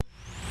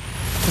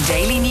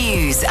Daily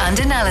news and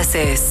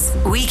analysis.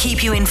 We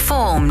keep you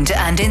informed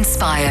and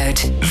inspired.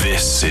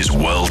 This is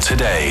World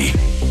Today.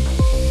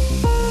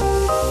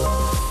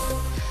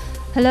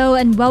 Hello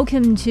and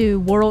welcome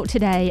to World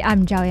Today.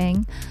 I'm Zhao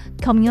Yang.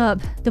 Coming up,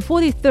 the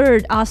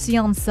 43rd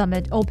ASEAN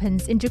Summit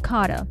opens in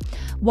Jakarta.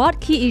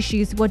 What key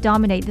issues will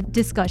dominate the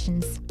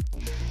discussions?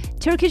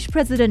 Turkish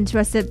President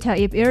Recep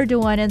Tayyip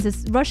Erdogan and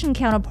his Russian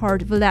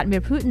counterpart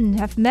Vladimir Putin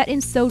have met in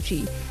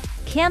Sochi.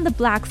 Can the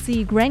Black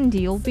Sea grain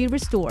deal be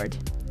restored?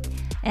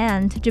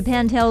 And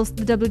Japan tells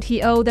the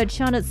WTO that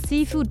China's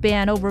seafood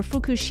ban over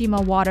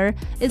Fukushima water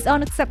is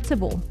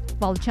unacceptable,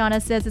 while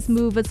China says its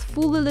move is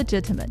fully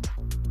legitimate.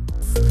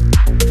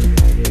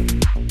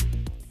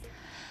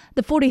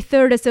 The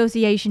 43rd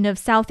Association of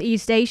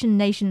Southeast Asian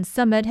Nations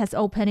Summit has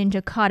opened in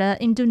Jakarta,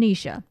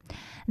 Indonesia.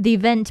 The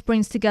event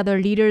brings together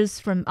leaders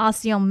from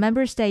ASEAN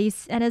member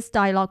states and its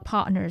dialogue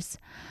partners.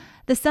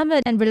 The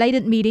summit and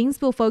related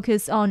meetings will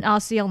focus on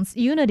ASEAN's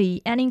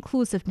unity and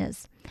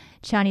inclusiveness.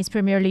 Chinese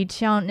Premier Li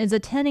Qiang is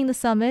attending the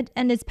summit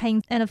and is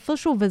paying an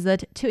official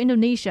visit to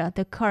Indonesia,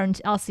 the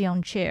current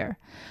ASEAN chair.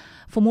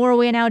 For more,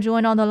 we are now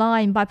joined on the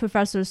line by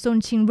Professor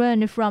Song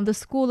Qingren from the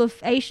School of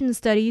Asian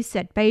Studies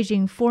at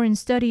Beijing Foreign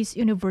Studies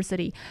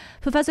University.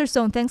 Professor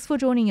Song, thanks for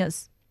joining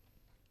us.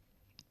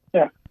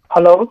 Yeah,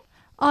 hello.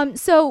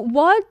 So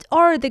what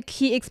are the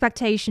key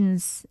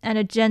expectations and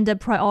agenda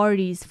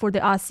priorities for the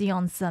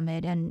ASEAN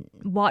Summit, and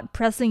what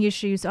pressing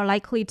issues are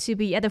likely to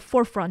be at the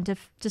forefront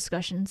of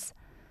discussions?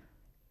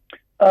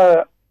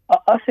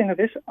 I think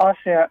this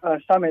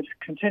ASEAN Summit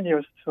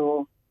continues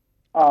to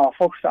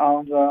focus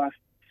on the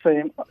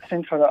theme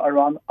centered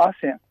around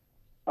ASEAN.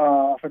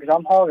 For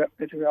example,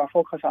 it will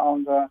focus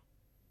on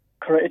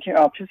creating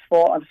a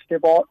peaceful and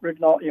stable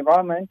regional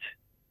environment,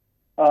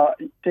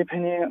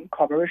 deepening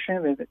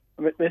cooperation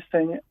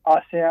within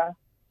ASEAN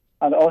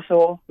and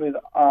also with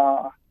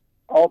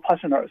all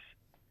partners,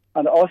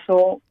 and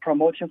also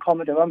promoting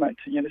common development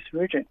in this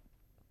region.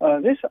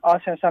 This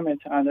ASEAN Summit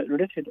and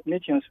related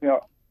meetings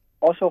will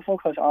also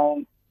focus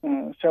on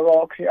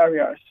several key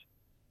areas,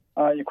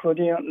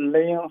 including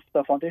laying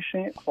the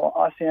foundation for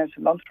ASEAN's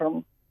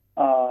long-term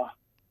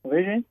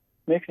vision,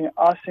 making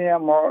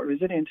ASEAN more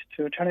resilient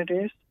to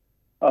challenges,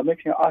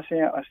 making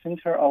ASEAN a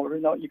center of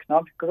regional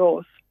economic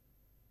growth,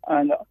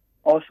 and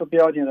also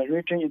building the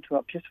region into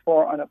a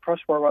peaceful and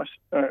prosperous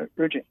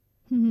region.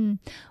 Mm-hmm.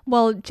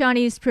 Well,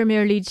 Chinese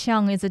Premier Li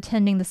Qiang is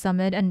attending the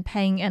summit and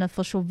paying an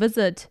official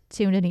visit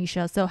to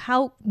Indonesia. So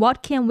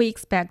what can we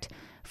expect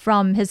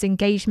from his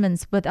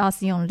engagements with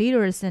ASEAN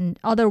leaders and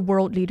other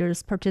world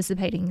leaders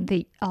participating in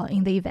the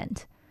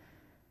event?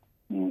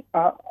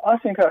 I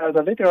think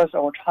the leaders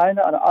of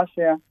China and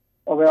ASEAN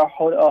will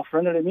hold a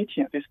friendly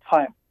meeting this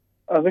time,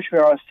 which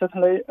will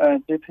certainly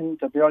deepen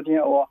the building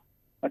of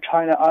a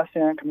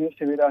China-ASEAN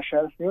community with a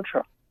shared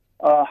future,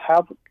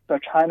 help the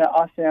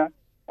China-ASEAN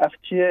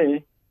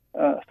FTA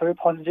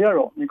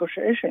 3.0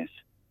 negotiations,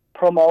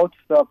 promote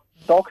the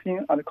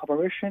doctrine and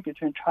cooperation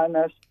between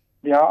China's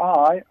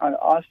BRI and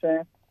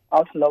ASEAN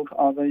outlook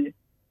on the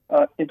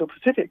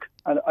Indo-Pacific,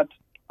 and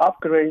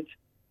upgrade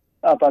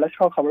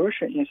bilateral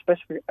cooperation in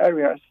specific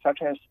areas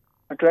such as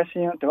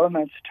addressing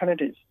development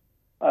challenges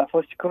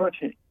for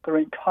security,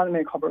 green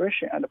economy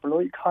cooperation, and blue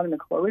economy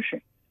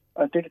cooperation,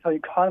 digital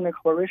economy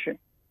cooperation,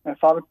 and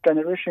five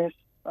generations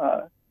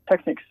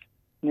techniques,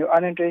 new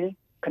energy,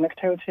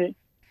 connectivity,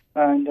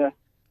 and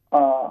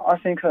I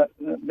think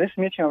this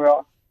meeting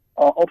will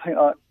open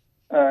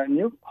a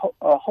new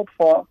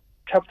hopeful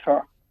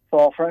chapter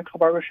for foreign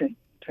cooperation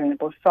between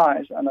both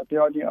sides and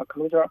building a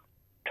closer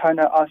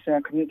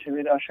China-ASEAN community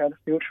with a shared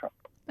future.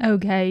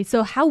 Okay,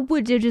 so how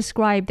would you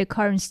describe the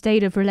current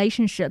state of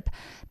relationship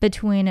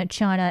between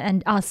China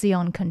and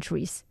ASEAN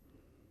countries?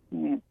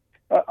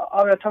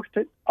 I will talk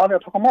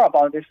more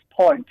about this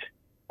point.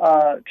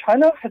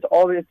 China has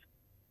always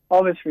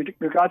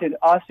regarded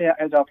ASEAN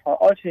as a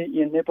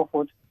priority in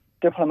neighborhood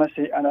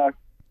diplomacy and a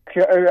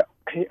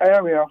key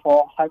area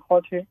for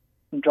high-quality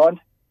joint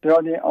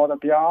building of the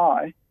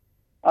BRI.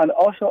 And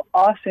also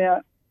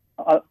ASEAN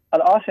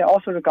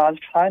also regards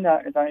China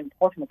as an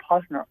important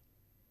partner.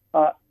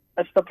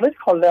 At the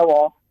political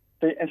level,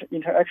 the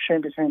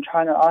interaction between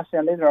China and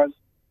ASEAN leaders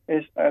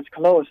is as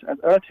close as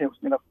relatives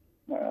in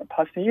the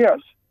past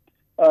years.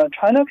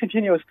 China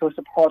continues to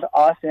support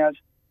ASEAN's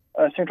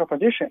central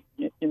position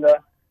in the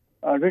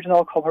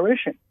regional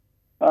cooperation,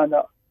 and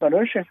the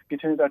relationship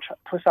between the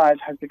two sides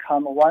has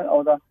become one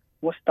of the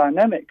most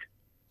dynamic,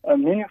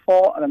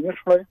 meaningful, and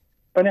mutually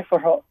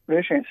beneficial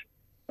relations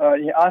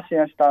in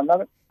ASEAN's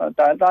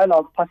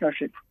dialogue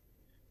partnership.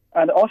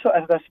 And also,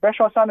 as the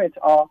special summit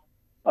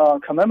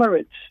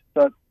commemorates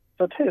the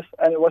 30th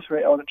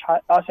anniversary of the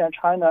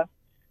ASEAN-China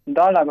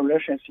dialogue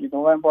relations in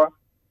November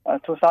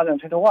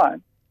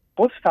 2021,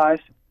 both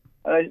sides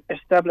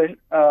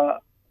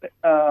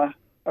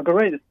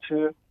agreed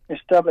to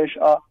establish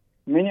a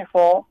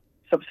meaningful,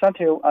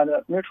 substantive, and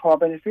mutually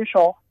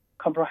beneficial,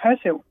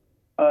 comprehensive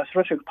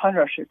strategic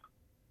partnership.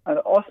 And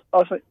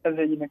also in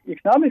the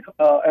economic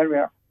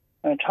area,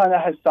 China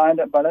has signed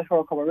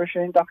bilateral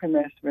cooperation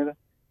documents with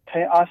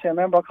 10 ASEAN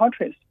member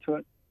countries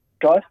to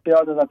joint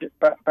build the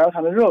Belt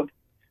and Road,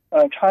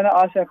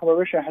 China-ASEAN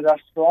cooperation has a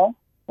strong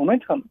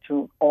momentum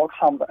to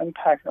overcome the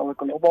impact of the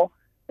global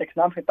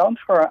economic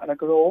downturn and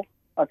grow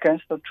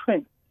against the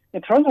trend.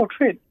 In terms of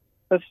trade,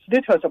 the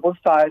status of both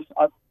sides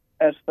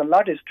as the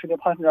largest trading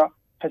partner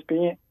has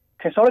been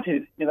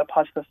consolidated in the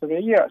past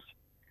 3 years.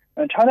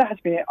 And China has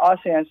been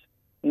ASEAN's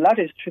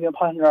largest trading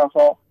partner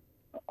for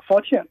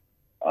 14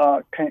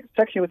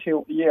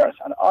 consecutive years,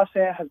 and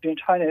ASEAN has been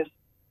China's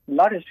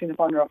largest trading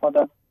partner for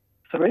the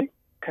 3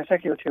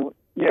 consecutive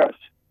years.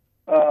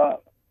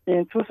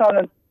 In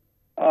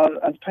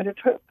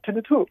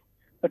 2022,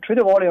 the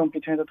trade volume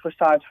between the two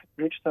sides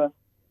reached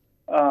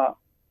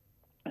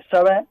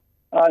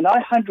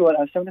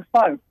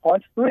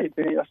 $975.3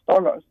 billion,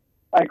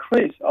 an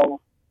increase of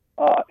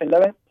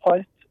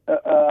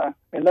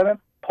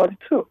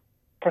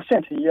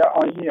 11.2%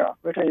 year-on-year,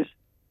 which is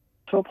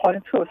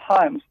 2.2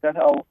 times that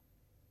of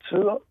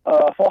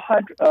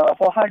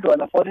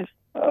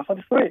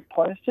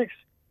 $443.6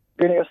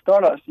 billion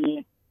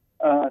in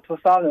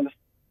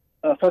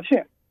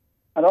 2013.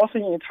 And also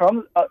in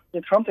terms of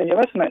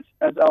investments,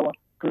 as of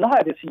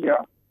July this year,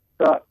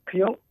 the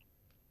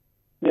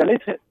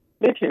cumulative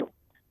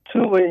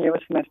two-way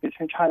investments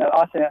between China and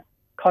ASEAN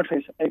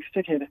countries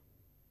exceeded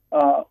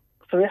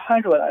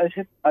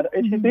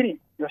 $380 billion.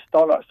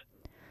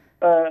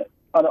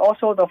 And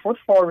also the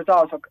fruitful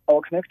results of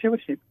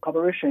connectivity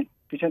cooperation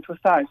between two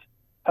sides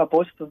have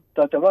boosted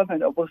the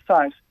development of both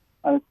sides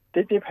and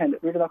they deepened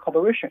regional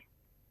cooperation.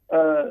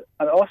 And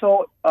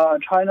also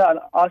China and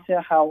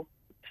ASEAN have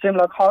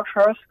similar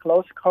cultures,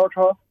 close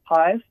cultural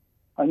ties,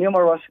 and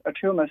numerous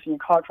achievements in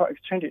cultural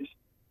exchanges,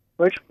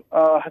 which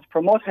has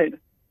promoted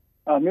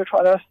mutual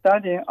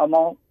understanding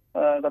among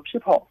the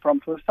people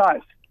from two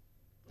sides.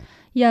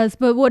 Yes,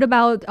 but what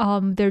about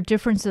their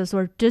differences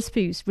or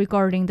disputes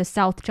regarding the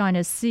South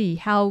China Sea?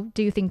 How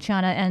do you think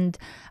China and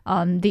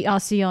the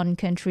ASEAN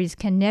countries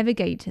can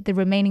navigate the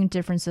remaining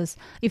differences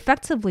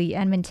effectively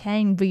and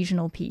maintain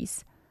regional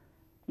peace?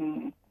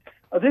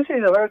 This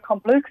is a very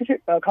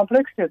complicated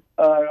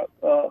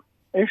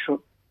issue,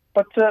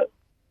 but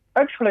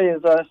actually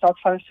the South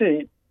China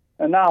Sea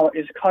now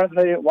is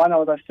currently one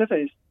of the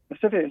safest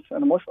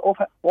and most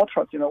open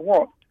waters in the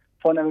world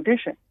for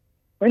navigation.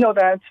 We know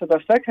that the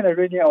second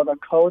reading of the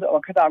Code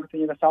of Conduct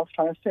in the South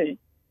China Sea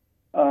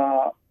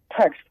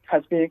text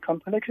has been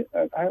completed.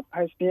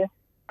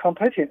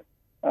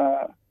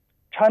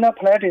 China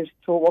pledges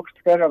to work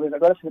together with the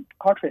relevant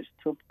countries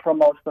to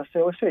promote the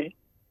COC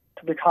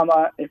to become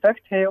an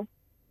effective,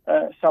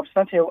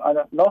 substantive, and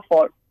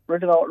lawful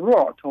regional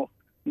rule to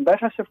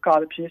better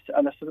safeguard peace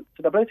and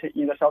stability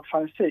in the South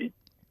China Sea,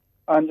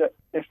 and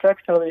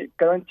effectively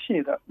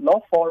guarantee the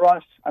lawful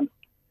rights and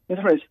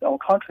interests of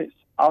countries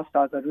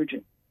outside the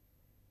region.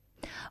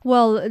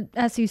 Well,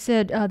 as you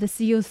said, the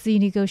COC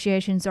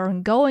negotiations are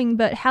ongoing,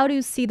 but how do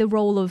you see the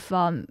role of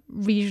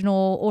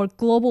regional or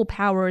global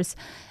powers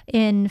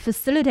in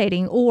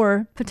facilitating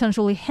or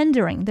potentially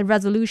hindering the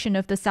resolution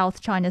of the South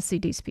China Sea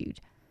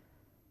dispute?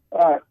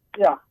 I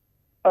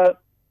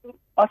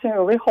think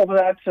we hope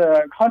that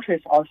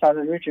countries outside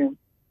the region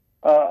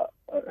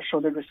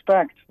should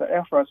respect the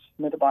efforts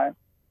made by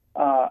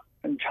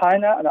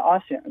China and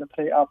ASEAN and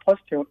play a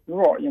positive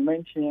role in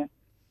maintaining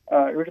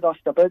regional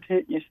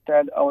stability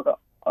instead of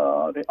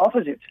the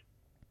opposite.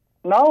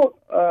 Now,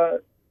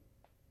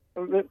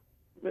 we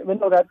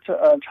know that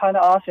China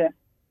and ASEAN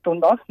do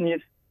not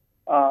need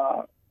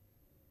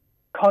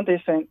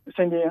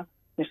condescending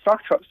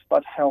instructors,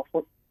 but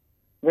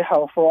we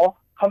have full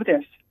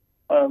confidence,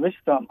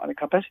 wisdom, and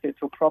capacity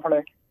to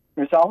properly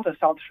resolve the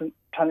South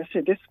China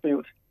Sea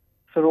dispute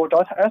through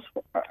joint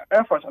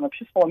efforts and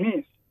peaceful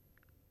means.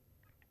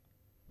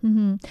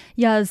 Mm-hmm.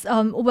 Yes.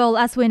 Well,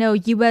 as we know,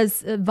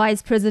 U.S.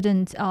 Vice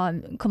President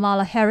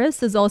Kamala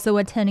Harris is also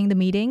attending the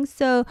meeting.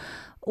 So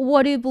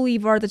what do you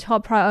believe are the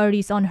top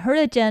priorities on her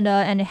agenda,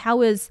 and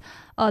how is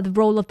the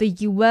role of the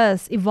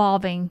U.S.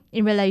 evolving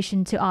in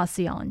relation to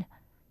ASEAN?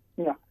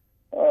 Yeah.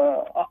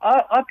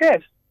 I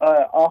guess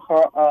on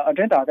her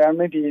agenda, there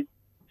may be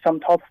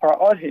some top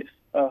priorities.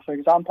 For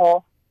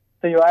example,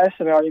 the U.S.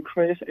 will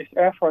increase its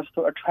efforts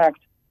to attract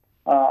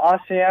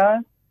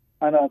ASEAN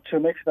and to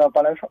make the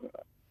bilateral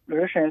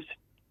relations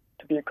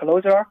to be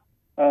closer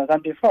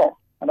than before.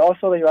 And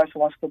also the U.S.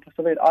 wants to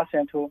persuade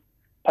ASEAN to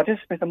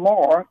participate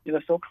more in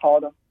the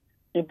so-called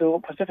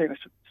Indo-Pacific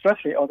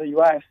strategy of the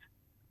U.S.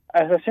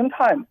 At the same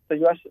time, the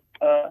U.S.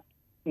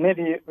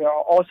 maybe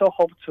will also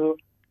hope to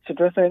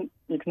strengthen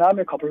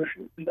economic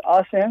cooperation with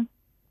ASEAN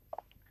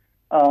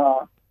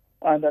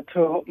and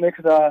to make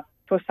the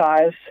two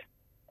sides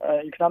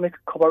economic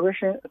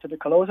cooperation to be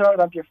closer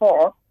than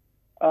before.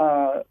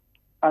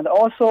 And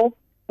also,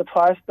 the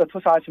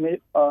two sides may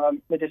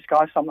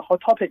discuss some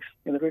hot topics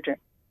in the region,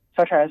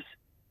 such as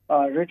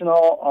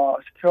regional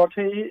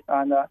security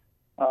and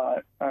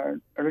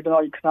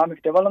regional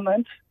economic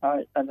development,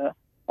 and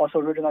also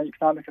regional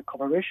economic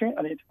cooperation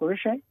and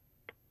integration.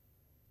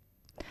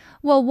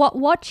 Well,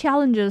 what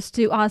challenges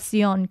do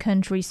ASEAN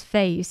countries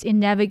face in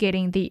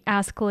navigating the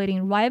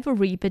escalating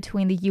rivalry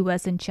between the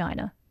U.S. and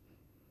China?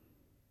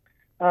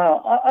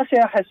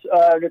 ASEAN has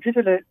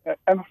repeatedly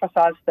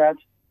emphasized that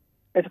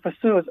it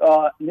pursues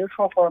a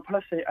neutral foreign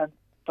policy and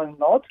does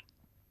not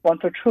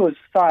want to choose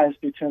sides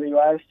between the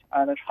U.S.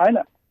 and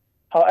China.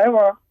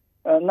 However,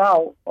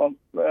 now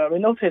we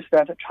notice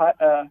that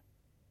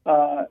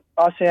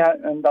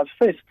ASEAN does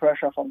face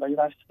pressure from the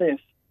United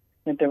States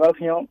in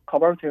developing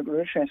cooperative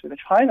relations with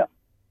China.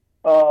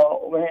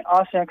 When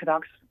ASEAN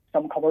conducts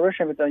some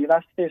cooperation with the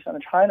United States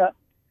and China,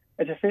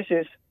 it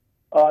faces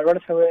a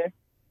relatively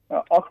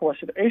awkward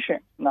situation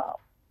now,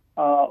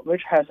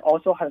 which has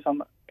also had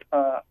some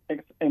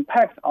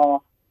impact on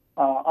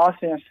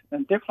ASEAN's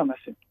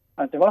diplomacy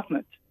and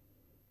development.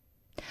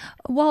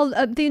 Well,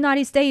 the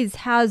United States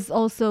has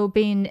also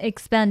been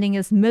expanding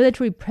its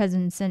military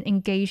presence and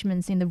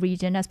engagements in the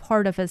region as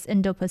part of its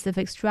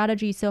Indo-Pacific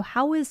strategy. So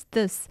how is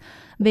this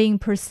being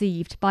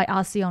perceived by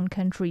ASEAN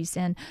countries,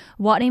 and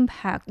what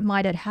impact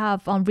might it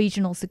have on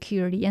regional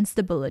security and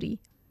stability?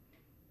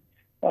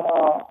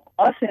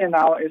 ASEAN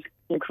now is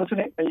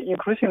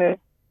increasingly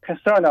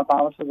concerned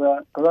about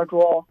the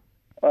gradual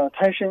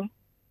tension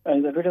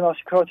in the regional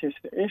security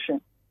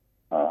situation.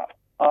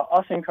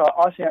 I think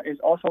ASEAN is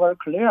also very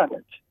clear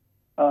that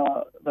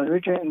the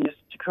region needs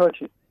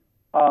security.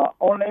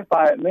 Only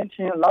by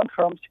maintaining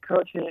long-term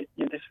security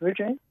in this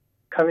region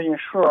can we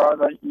ensure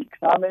the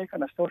economic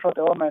and social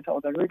development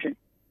of the region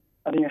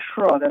and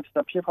ensure that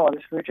the people of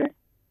this region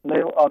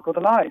live a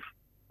good life.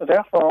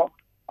 Therefore,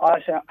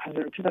 ASEAN has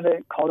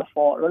repeatedly called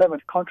for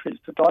relevant countries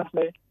to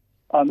jointly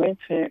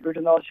maintain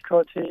regional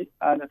security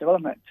and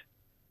development.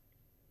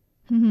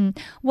 Mm-hmm.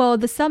 Well,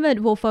 the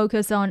summit will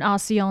focus on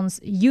ASEAN's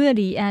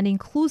unity and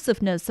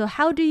inclusiveness. So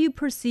how do you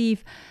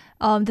perceive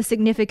the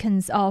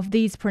significance of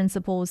these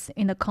principles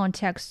in the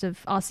context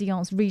of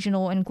ASEAN's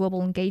regional and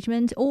global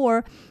engagement,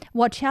 or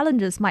what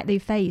challenges might they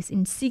face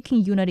in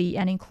seeking unity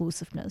and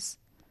inclusiveness?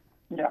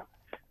 Yeah,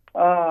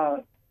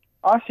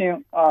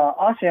 ASEAN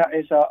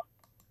is a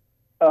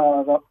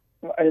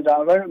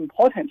very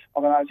important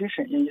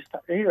organization in East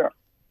Asia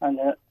and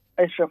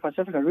Asia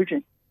Pacific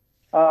region.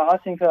 I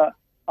think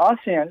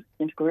ASEAN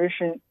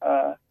integration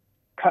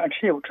can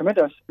achieve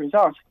tremendous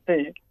results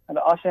today, and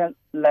ASEAN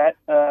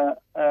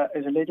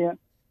is leading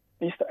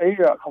East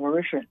Asia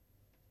cooperation.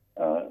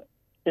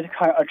 It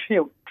can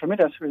achieve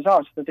tremendous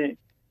results today.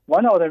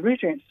 One of the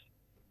reasons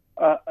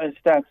is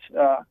that,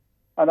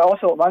 and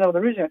also one of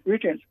the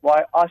reasons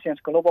why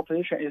ASEAN's global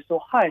position is so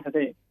high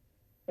today,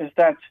 is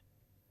that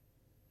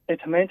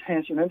it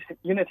maintains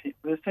unity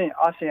within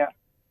ASEAN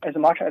as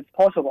much as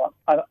possible,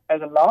 and as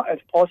long as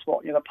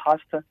possible in the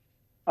past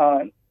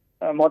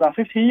more than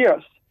 50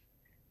 years.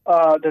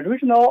 The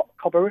regional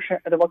cooperation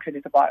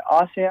advocated by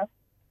ASEAN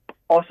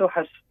also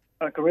has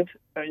a great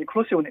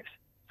inclusiveness,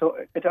 so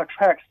it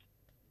attracts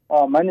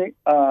many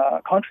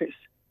countries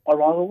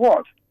around the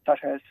world, such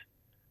as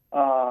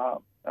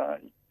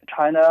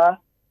China,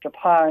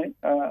 Japan,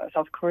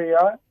 South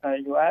Korea,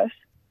 US,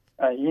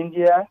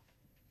 India,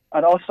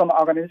 and also some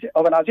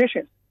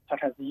organizations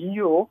such as the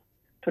EU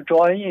to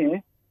join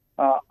in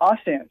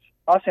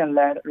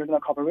ASEAN-led regional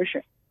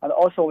cooperation. And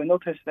also we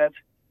noticed that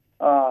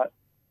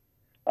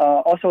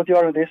also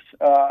during this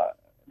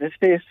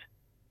days,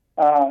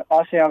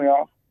 ASEAN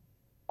will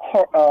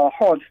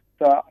hold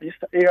the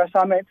East Asia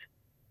Summit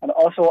and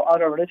also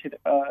other related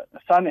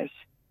summits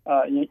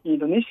in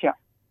Indonesia.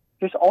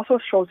 This also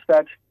shows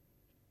that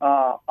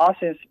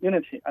ASEAN's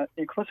unity and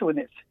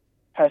inclusiveness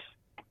has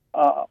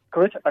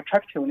great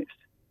attractiveness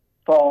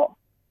for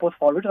both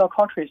for regional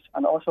countries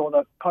and also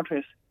the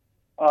countries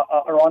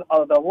around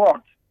the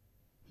world.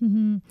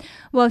 Mm-hmm.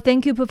 Well,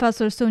 thank you,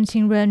 Professor Song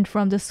Qingren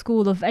from the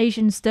School of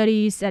Asian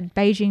Studies at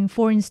Beijing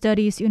Foreign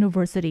Studies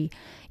University.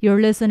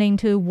 You're listening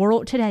to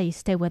World Today.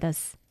 Stay with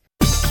us.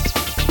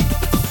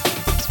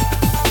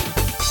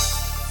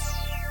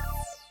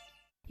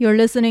 You're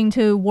listening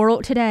to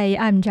World Today.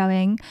 I'm Zhao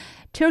Ying.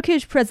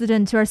 Turkish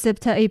President Recep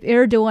Tayyip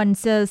Erdogan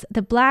says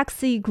the Black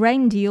Sea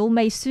grain deal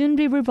may soon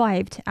be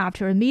revived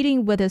after a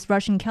meeting with his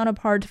Russian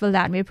counterpart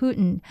Vladimir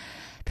Putin.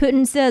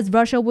 Putin says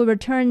Russia will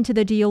return to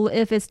the deal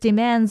if its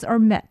demands are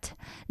met.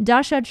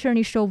 Dasha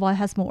Chernysova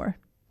has more.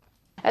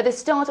 At the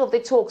start of the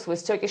talks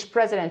with Turkish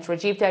President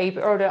Recep Tayyip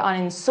Erdogan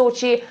in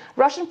Sochi,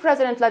 Russian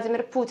President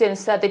Vladimir Putin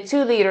said the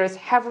two leaders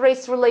have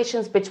raised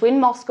relations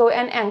between Moscow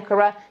and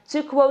Ankara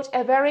to, quote,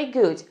 a very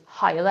good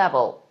high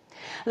level.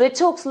 The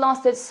talks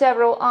lasted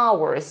several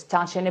hours,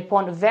 touching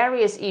upon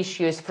various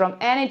issues from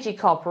energy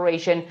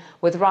cooperation,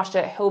 with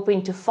Russia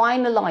hoping to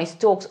finalize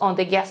talks on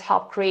the gas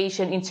hub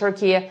creation in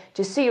Turkey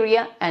to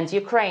Syria and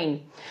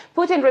Ukraine.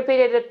 Putin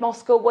repeated that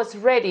Moscow was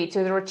ready to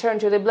return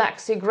to the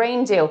Black Sea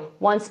grain deal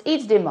once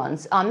its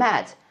demands are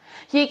met.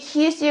 He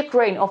accused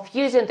Ukraine of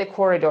using the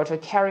corridor to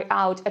carry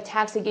out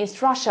attacks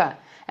against Russia,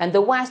 and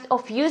the West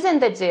of using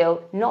the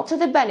deal not to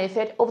the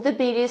benefit of the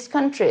biggest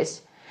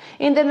countries.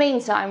 In the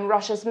meantime,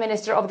 Russia's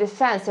Minister of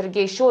Defense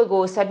Sergei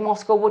Shoigu said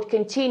Moscow would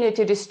continue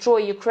to destroy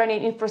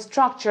Ukrainian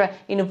infrastructure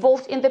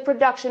involved in the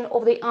production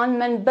of the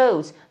unmanned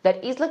boats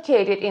that is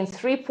located in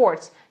three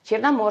ports,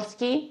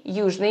 Chernomorsky,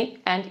 Yuzhny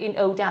and in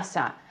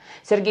Odessa.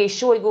 Sergei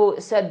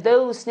Shoigu said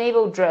those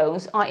naval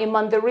drones are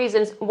among the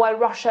reasons why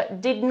Russia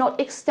did not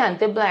extend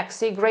the Black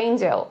Sea grain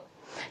deal.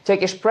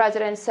 Turkish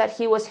president said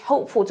he was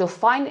hopeful to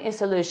find a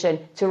solution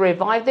to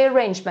revive the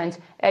arrangement,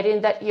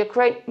 adding that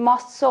Ukraine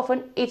must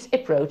soften its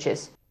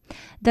approaches.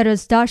 That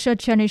is Dasha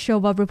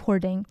Chernyshova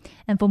reporting.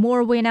 And for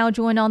more, we're now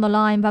joined on the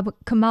line by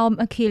Kamal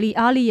Makili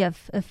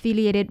Aliyev,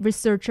 affiliated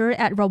researcher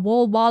at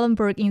Raoul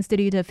Wallenberg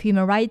Institute of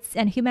Human Rights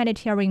and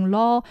Humanitarian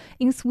Law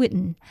in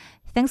Sweden.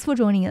 Thanks for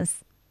joining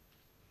us.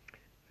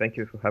 Thank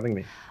you for having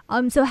me.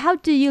 So how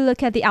do you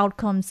look at the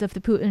outcomes of the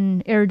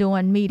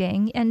Putin-Erdogan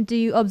meeting? And do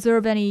you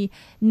observe any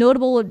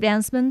notable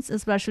advancements,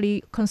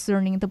 especially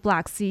concerning the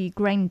Black Sea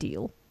grain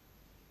deal?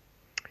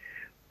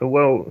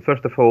 Well,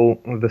 first of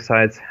all, the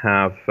sides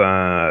have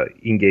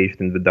engaged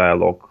in the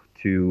dialogue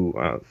to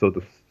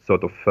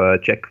sort of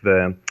check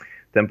the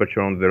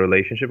temperature on the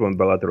relationship, on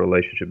bilateral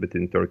relationship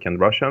between Turkey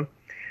and Russia.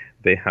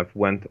 They have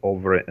went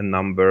over a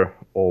number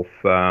of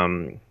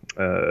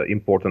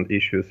important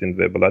issues in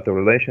the bilateral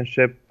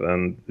relationship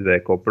and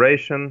their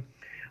cooperation.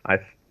 I'm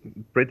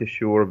pretty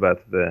sure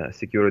that the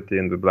security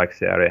in the Black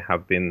Sea area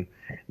have been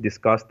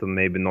discussed and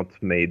maybe not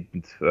made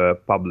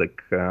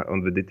public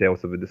on the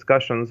details of the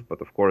discussions,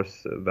 but of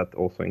course that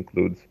also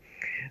includes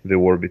the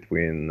war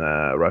between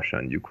Russia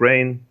and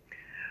Ukraine.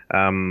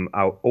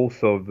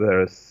 Also,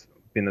 there's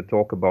been a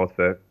talk about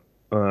the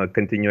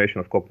continuation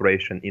of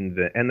cooperation in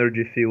the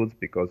energy fields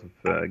because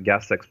of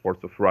gas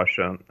exports of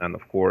Russia and,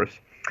 of course,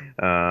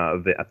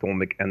 the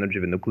atomic energy,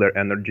 the nuclear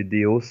energy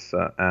deals,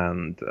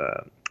 and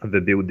the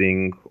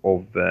building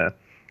of the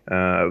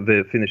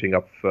finishing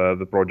up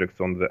the projects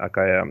on the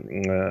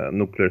Akaya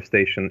nuclear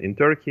station in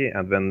Turkey,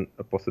 and then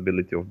a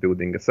possibility of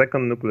building a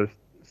second nuclear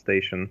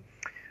station,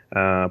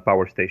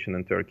 power station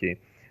in Turkey,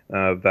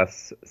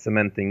 thus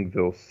cementing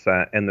those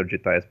energy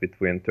ties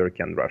between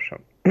Turkey and Russia.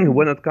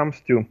 When it comes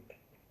to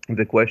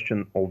the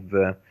question of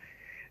the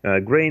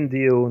grain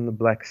deal in the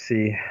Black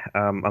Sea,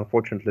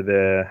 unfortunately,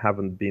 there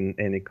haven't been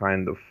any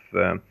kind of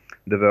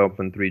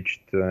development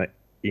reached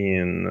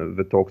in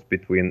the talks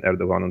between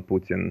Erdogan and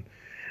Putin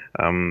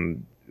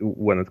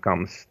when it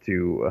comes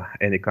to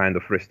any kind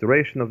of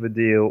restoration of the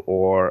deal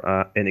or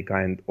any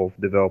kind of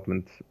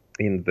development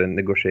in the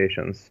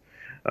negotiations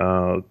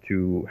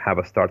to have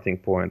a starting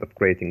point of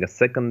creating a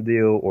second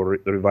deal or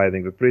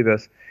reviving the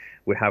previous.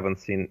 We haven't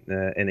seen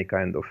any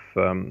kind of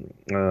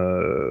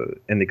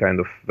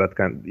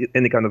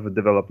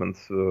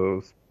developments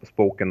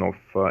spoken of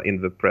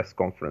in the press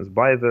conference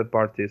by the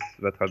parties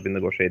that have been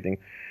negotiating,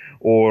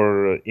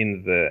 or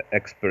in the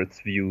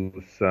experts'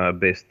 views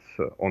based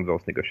on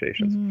those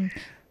negotiations. Mm-hmm.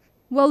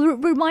 Well,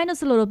 remind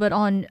us a little bit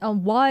on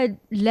what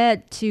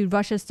led to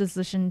Russia's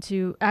decision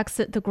to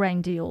exit the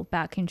grain deal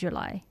back in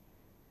July.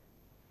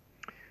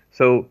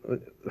 So,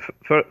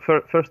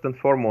 first and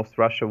foremost,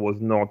 Russia was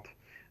not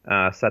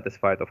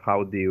satisfied of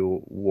how the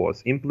deal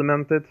was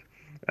implemented.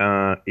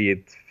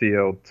 It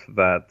felt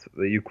that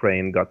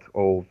Ukraine got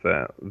all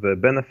the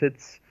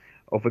benefits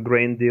of a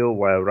grain deal,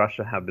 while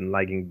Russia have been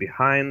lagging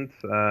behind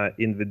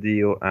in the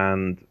deal,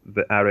 and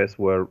the areas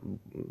where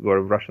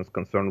Russia's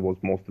concern was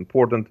most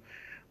important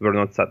were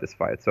not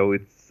satisfied. So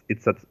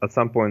it's at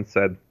some point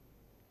said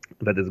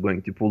that it's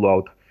going to pull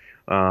out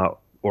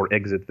or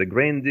exit the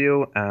grain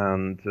deal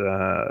and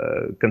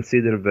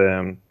consider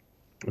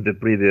the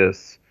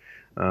previous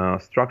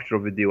structure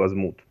of the deal as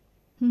moot.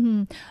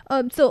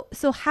 Mm-hmm.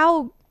 So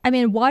how? I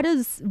mean, what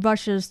is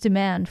Russia's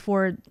demand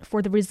for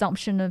the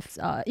resumption of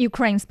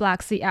Ukraine's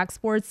Black Sea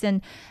exports,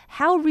 and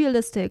how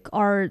realistic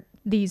are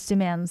these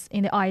demands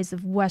in the eyes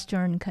of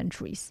Western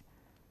countries?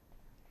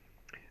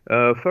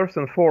 First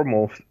and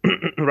foremost,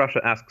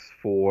 Russia asks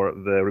for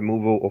the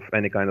removal of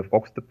any kind of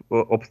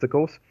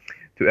obstacles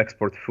to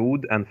export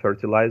food and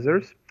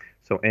fertilizers.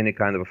 So any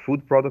kind of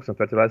food products and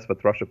fertilizers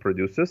that Russia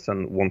produces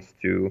and wants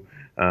to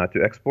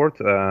export,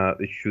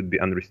 it should be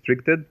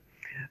unrestricted.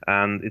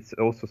 And it's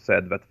also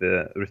said that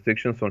the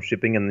restrictions on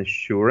shipping and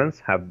insurance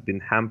have been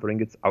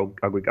hampering its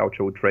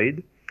agricultural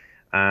trade,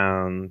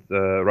 and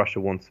Russia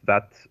wants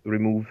that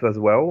removed as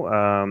well.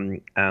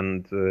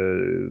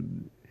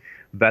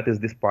 That is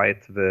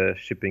despite the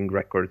shipping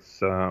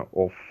records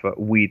of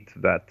wheat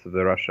that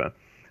the Russia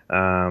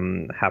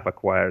have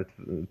acquired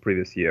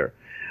previous year.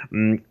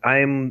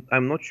 I'm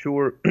not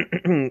sure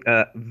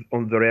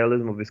on the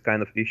realism of this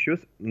kind of issues.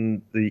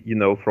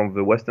 From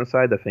the Western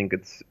side, I think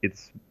it's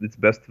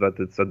best that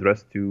it's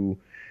addressed to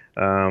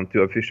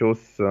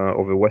officials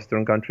of the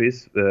Western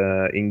countries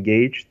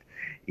engaged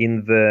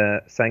in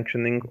the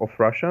sanctioning of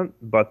Russia,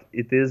 but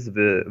it is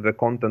the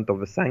content of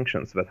the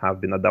sanctions that have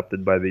been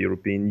adopted by the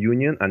European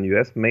Union and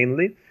US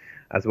mainly,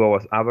 as well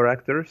as other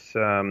actors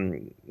that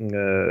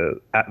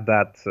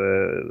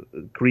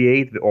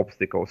create the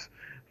obstacles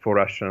for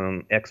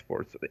Russian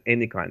exports,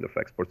 any kind of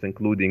exports,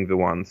 including the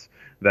ones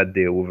that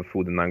deal with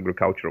food and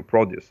agricultural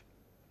produce.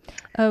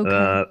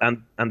 Okay.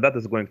 And that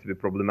is going to be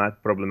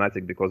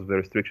problematic because the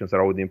restrictions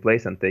are already in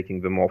place, and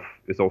taking them off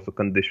is also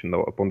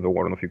conditional upon the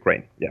war of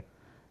Ukraine. Yeah.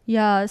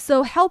 Yeah,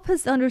 so help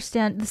us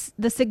understand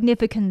the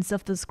significance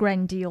of this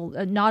grain deal,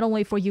 not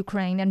only for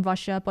Ukraine and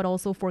Russia, but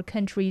also for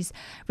countries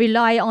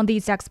rely on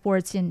these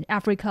exports in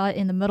Africa,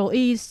 in the Middle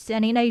East,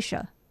 and in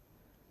Asia.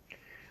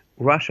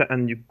 Russia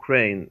and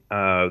Ukraine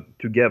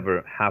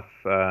together have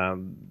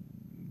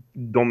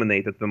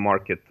dominated the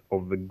market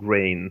of the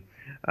grain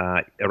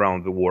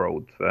around the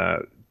world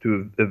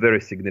to a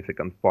very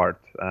significant part,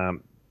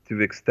 to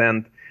the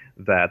extent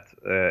that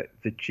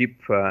the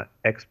cheap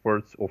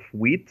exports of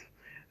wheat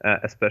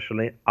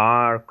especially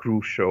are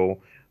crucial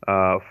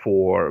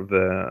for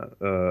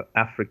the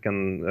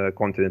African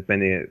continent,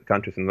 many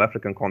countries in the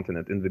African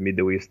continent, in the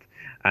Middle East,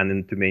 and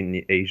into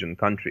many Asian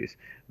countries.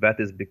 That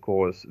is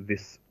because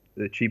this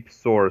cheap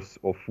source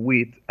of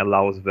wheat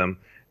allows them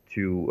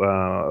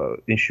to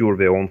ensure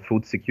their own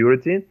food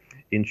security,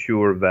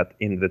 ensure that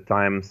in the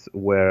times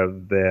where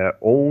their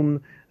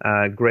own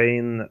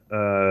grain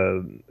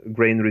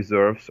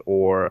reserves,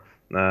 or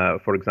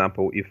for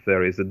example, if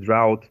there is a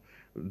drought,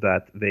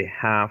 that they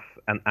have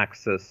an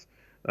access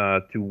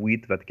to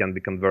wheat that can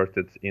be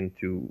converted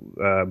into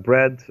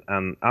bread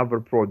and other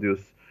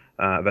produce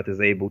that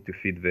is able to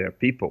feed their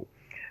people.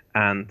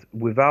 And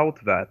without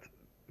that,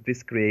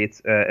 this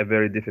creates a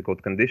very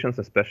difficult conditions,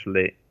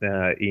 especially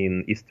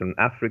in Eastern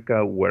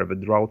Africa, where the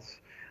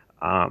droughts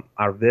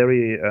are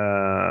very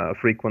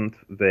frequent.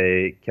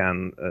 They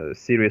can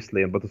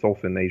seriously, but it's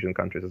also in Asian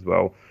countries as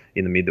well,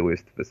 in the Middle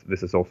East.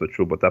 This is also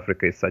true, but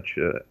Africa is such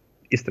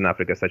Eastern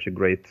Africa is such a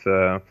great,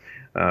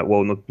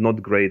 well,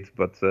 not great,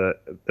 but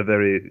a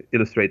very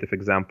illustrative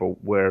example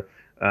where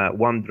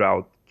one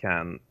drought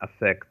can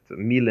affect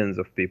millions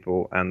of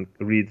people and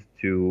lead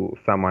to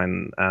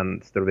famine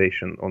and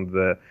starvation on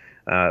the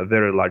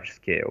very large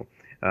scale.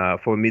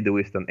 For Middle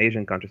East and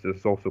Asian countries,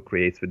 this also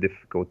creates the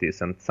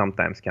difficulties and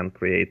sometimes can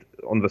create,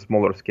 on the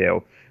smaller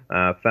scale,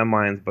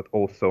 famines, but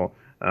also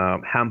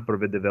hamper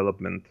the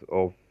development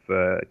of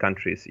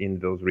countries in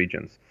those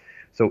regions.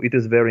 So it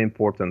is very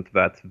important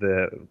that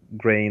the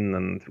grain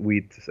and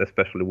wheat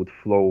especially would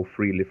flow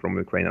freely from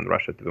Ukraine and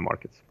Russia to the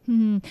markets.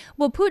 Mm-hmm.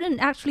 Well, Putin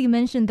actually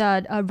mentioned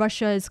that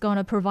Russia is going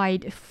to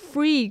provide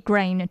free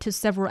grain to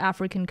several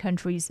African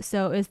countries.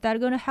 So is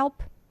that going to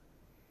help?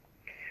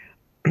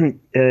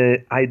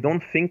 I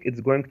don't think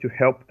it's going to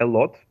help a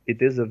lot.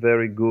 It is a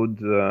very good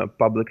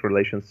public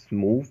relations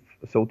move,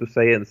 so to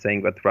say, and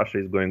saying that Russia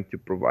is going to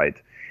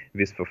provide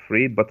this for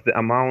free. But the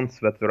amounts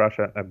that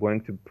Russia are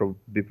going to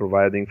be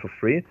providing for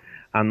free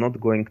are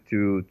not going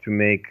to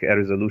make a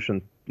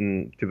resolution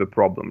to the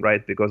problem,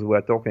 right? Because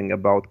we're talking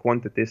about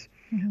quantities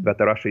that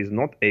Russia is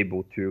not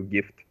able to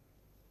gift,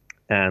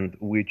 and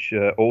which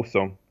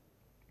also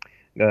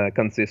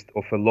consist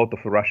of a lot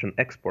of Russian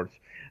exports.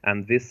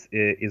 And this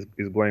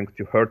is going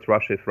to hurt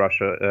Russia if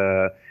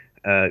Russia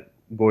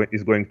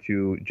is going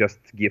to just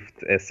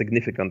gift a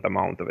significant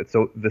amount of it.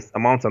 So these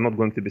amounts are not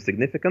going to be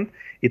significant.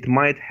 It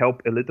might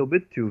help a little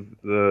bit to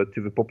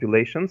the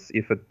populations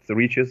if it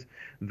reaches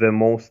the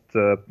most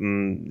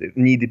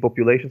needy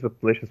populations, the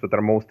populations that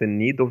are most in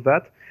need of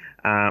that,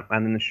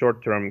 and in the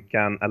short term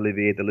can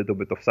alleviate a little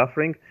bit of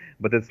suffering,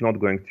 but it's not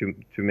going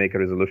to make a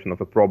resolution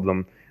of a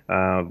problem.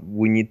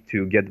 We need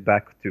to get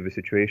back to the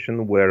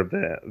situation where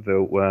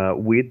the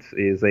wheat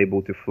is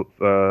able to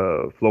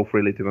flow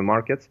freely to the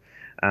markets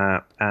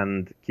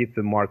and keep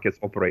the markets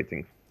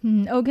operating.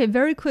 Okay,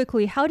 very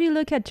quickly, how do you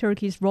look at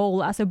Turkey's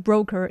role as a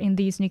broker in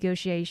these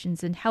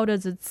negotiations, and how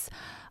does its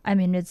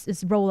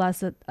role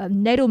as a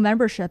NATO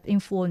membership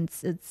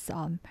influence its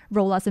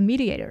role as a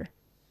mediator?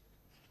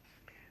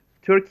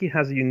 Turkey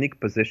has a unique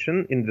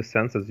position in the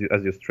sense, as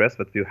you stress,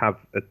 that you have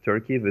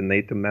Turkey, the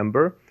NATO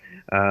member,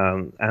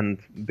 and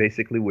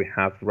basically we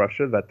have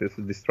Russia, that is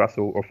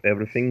distrustful of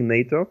everything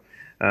NATO,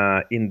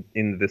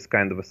 in this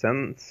kind of a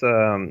sense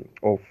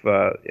of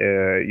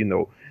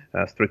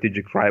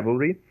strategic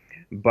rivalry.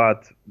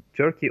 But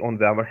Turkey, on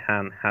the other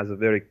hand, has a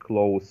very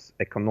close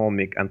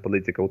economic and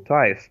political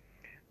ties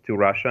to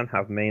Russia and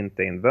have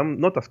maintained them,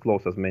 not as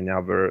close as many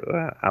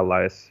other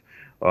allies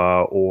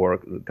or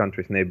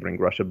countries neighboring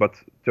Russia, but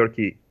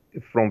Turkey,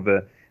 from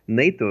the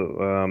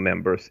NATO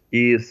members,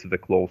 is the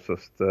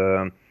closest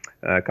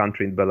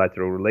country in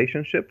bilateral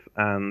relationship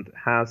and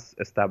has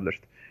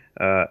established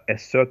a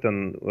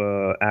certain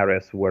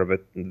areas where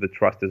the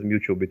trust is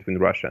mutual between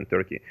Russia and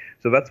Turkey.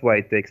 So that's why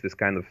it takes this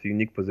kind of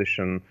unique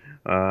position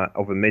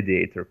of a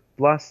mediator.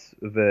 Plus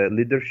the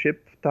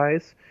leadership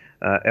ties.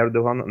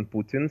 Erdogan and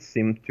Putin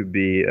seem to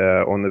be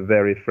on a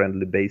very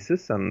friendly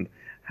basis and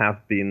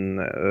have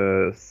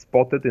been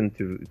spotted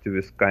into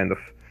this kind of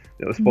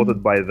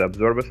spotted by the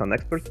observers and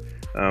experts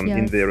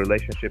in their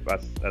relationship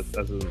as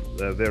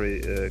a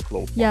very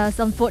close one. Yes,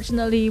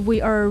 unfortunately,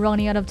 we are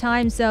running out of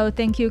time. So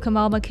thank you,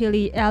 Kamal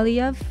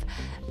Makili-Aliyev.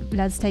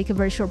 Let's take a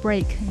very short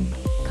break. And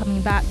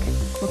coming back,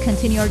 we'll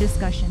continue our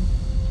discussion.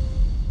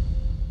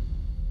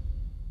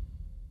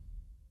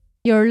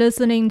 You're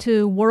listening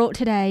to World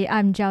Today.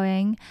 I'm Zhao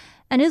Yang.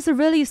 An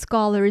Israeli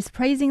scholar is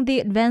praising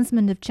the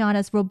advancement of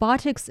China's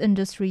robotics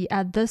industry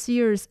at this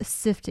year's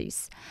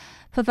CIFTIS.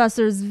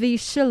 Professor Zvi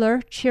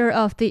Schiller, chair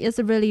of the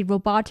Israeli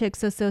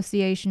Robotics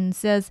Association,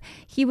 says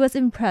he was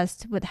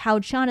impressed with how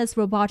China's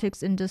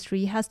robotics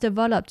industry has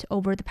developed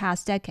over the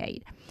past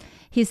decade.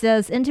 He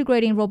says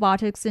integrating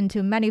robotics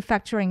into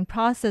manufacturing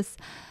process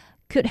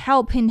could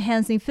help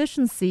enhance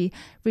efficiency,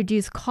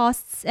 reduce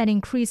costs, and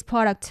increase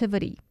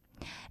productivity.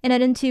 In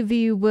an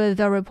interview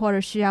with our reporter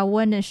Xia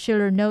Wen,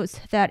 Schiller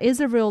notes that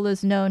Israel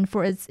is known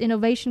for its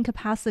innovation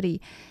capacity,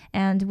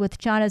 and with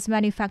China's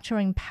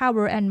manufacturing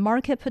power and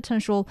market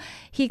potential,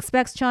 he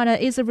expects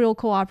China-Israel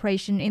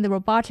cooperation in the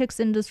robotics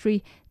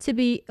industry to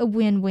be a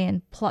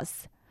win-win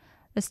plus.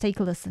 Let's take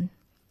a listen.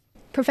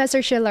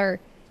 Professor Schiller,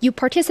 you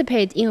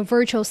participate in a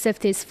virtual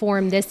CIFTIS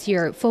forum this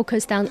year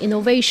focused on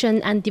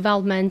innovation and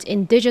development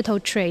in digital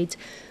trade.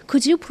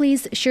 Could you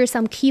please share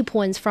some key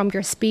points from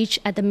your speech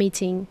at the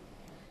meeting?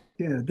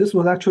 Yeah, this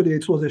was actually,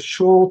 it was a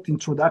short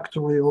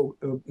introductory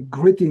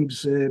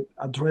greetings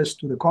address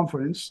to the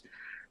conference.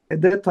 At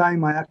that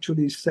time, I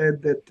actually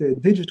said that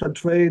digital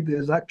trade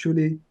is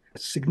actually a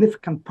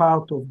significant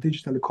part of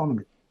digital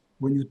economy.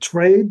 When you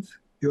trade,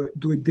 you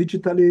do it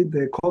digitally,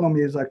 the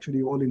economy is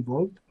actually all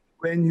involved.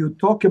 When you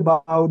talk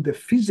about the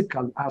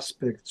physical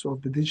aspects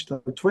of the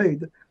digital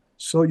trade,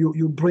 so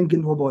you bring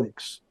in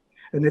robotics.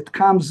 And it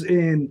comes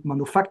in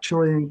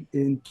manufacturing,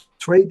 in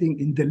trading,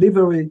 in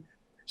delivery,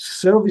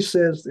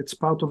 services. It's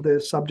part of the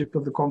subject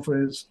of the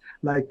conference,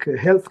 like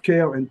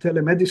healthcare and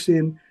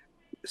telemedicine,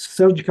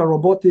 surgical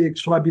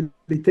robotics,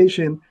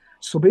 rehabilitation.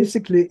 So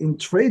basically in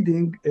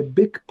trading, a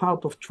big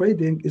part of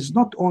trading is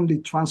not only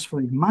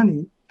transferring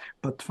money,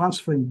 but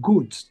transferring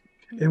goods.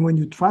 And when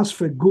you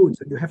transfer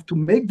goods, you have to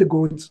make the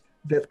goods,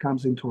 that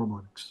comes into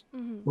robotics.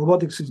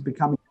 Robotics is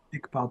becoming a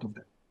big part of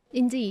that.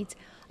 Indeed.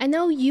 I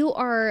know you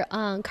are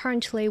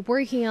currently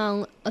working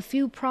on a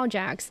few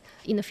projects.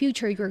 In the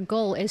future, your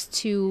goal is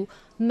to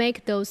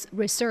make those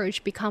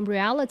research become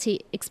reality,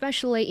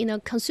 especially in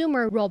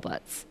consumer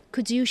robots.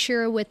 Could you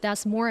share with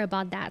us more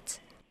about that?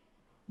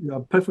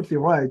 You're perfectly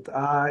right.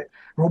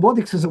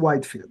 Robotics is a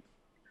wide field.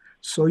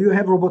 So you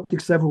have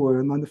robotics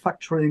everywhere,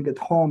 manufacturing at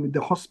home, in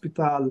the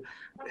hospital,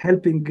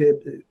 helping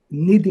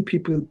needy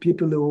people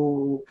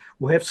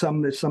who have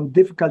some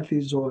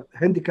difficulties or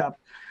handicap.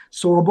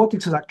 So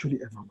robotics is actually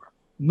everywhere.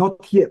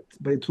 Not yet,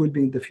 but it will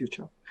be in the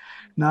future.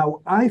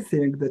 Now, I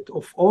think that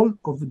of all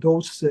of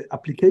those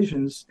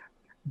applications,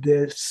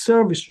 the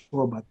service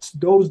robots,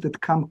 those that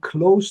come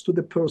close to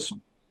the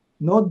person,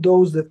 not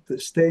those that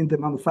stay in the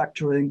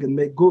manufacturing and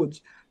make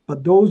goods,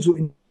 but those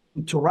who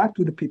interact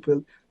with the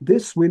people,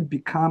 this will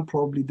become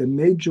probably the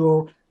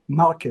major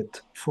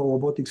market for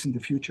robotics in the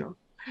future.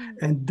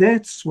 And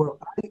that's where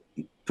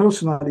I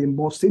personally am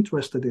most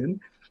interested in.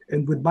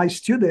 And with my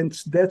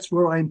students, that's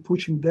where I'm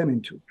pushing them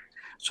into.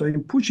 So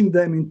I'm pushing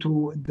them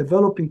into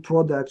developing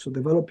products or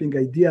developing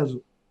ideas,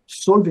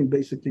 solving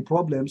basically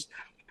problems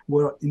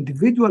where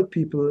individual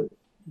people,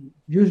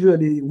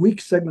 usually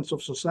weak segments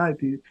of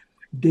society,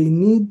 they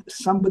need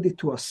somebody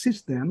to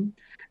assist them.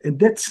 And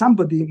that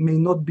somebody may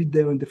not be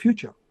there in the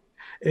future.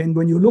 And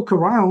when you look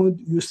around,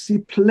 you see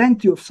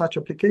plenty of such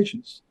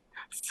applications,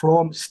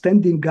 from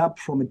standing up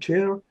from a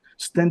chair,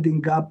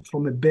 standing up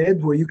from a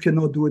bed where you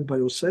cannot do it by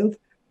yourself,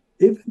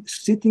 even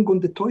sitting on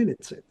the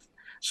toilet seat.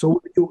 So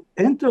when you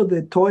enter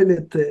the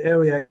toilet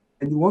area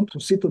and you want to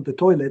sit on the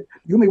toilet,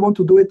 you may want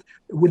to do it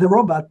with a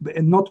robot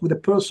and not with a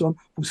person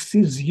who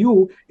sees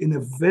you in a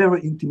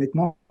very intimate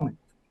moment.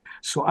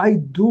 So I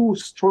do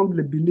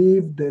strongly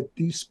believe that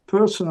these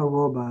personal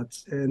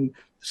robots and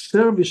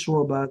service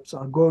robots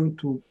are going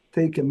to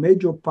take a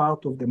major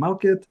part of the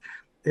market.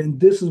 And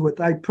this is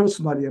what I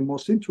personally am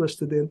most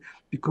interested in,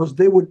 because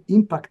they will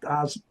impact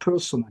us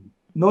personally,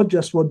 not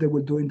just what they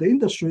will do in the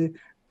industry,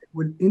 it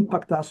will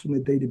impact us on a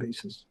daily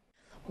basis.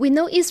 We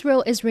know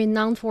Israel is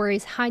renowned for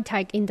its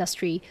high-tech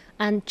industry,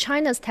 and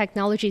China's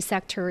technology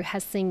sector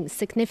has seen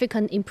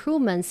significant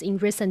improvements in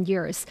recent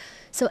years.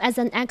 So as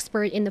an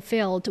expert in the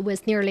field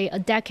with nearly a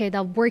decade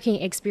of working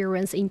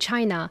experience in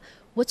China,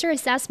 what's your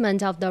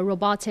assessment of the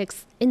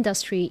robotics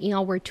industry in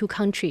our two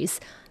countries?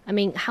 I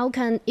mean, how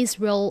can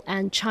Israel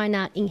and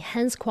China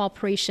enhance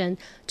cooperation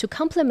to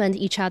complement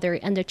each other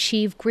and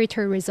achieve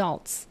greater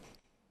results?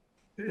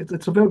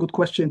 It's a very good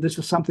question. This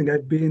is something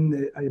I've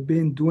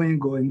been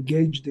doing or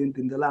engaged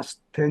in the last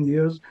 10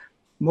 years,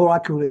 more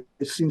accurately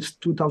since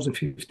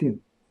 2015,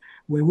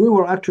 when we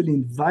were actually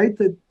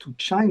invited to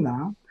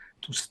China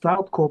to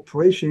start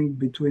cooperation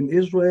between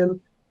Israel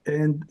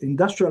and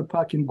industrial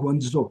park in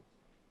Guangzhou.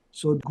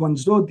 So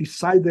Guangzhou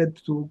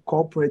decided to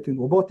cooperate in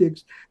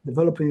robotics,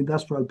 develop an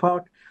industrial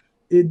park.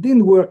 It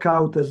didn't work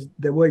out as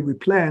the way we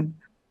planned,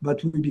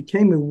 but we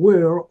became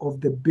aware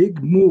of the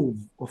big move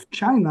of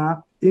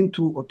China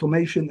into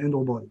automation and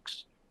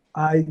robotics.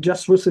 I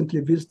just recently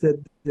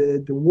visited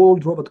the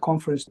World Robot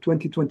Conference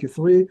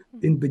 2023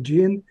 in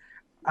Beijing.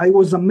 I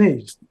was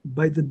amazed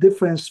by the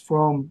difference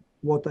from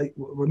what I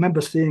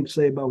remember seeing,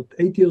 say, about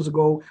 8 years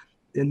ago,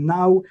 and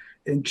now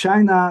in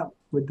China,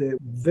 with the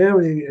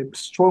very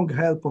strong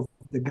help of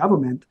the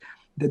government,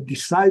 that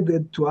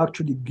decided to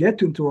actually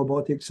get into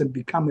robotics and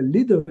become a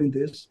leader in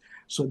this.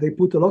 So they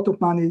put a lot of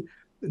money.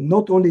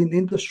 not only in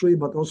industry,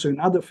 but also in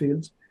other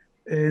fields.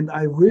 And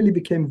I really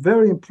became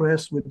very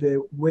impressed with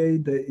the way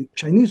the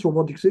Chinese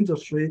robotics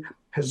industry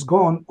has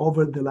gone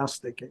over the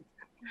last decade.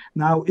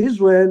 Now,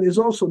 Israel is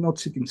also not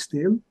sitting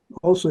still,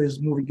 also is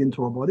moving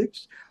into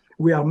robotics.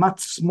 We are much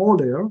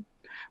smaller.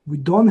 We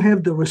don't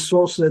have the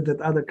resources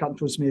that other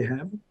countries may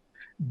have,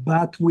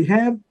 but we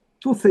have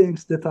two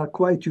things that are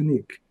quite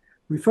unique.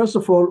 We, first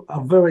of all,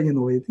 are very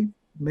innovative.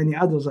 Many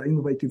others are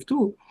innovative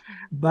too,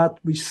 but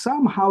we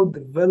somehow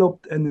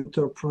developed an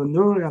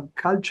entrepreneurial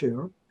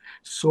culture.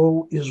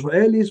 So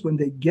Israelis, when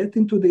they get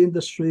into the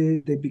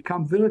industry, they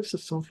become very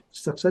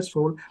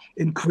successful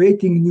in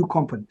creating new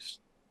companies.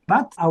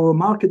 But our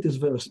market is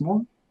very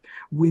small.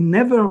 We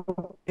never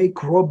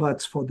make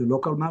robots for the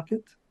local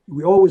market.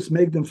 We always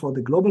make them for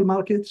the global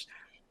markets.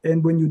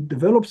 And when you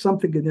develop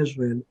something in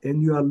Israel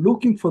and you are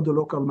looking for the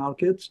local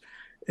markets,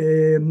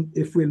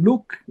 if we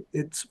look,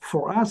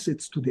 for us,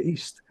 it's to the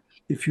east.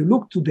 If you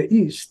look to the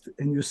east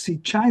and you see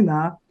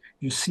China,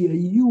 you see a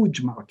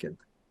huge market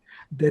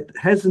that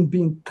hasn't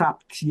been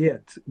tapped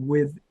yet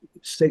with,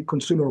 say,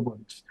 consumer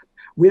robotics.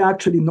 We are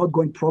actually not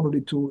going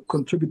probably to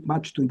contribute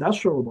much to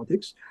industrial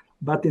robotics,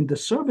 but in the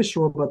service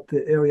robot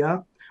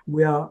area,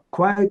 we are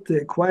quite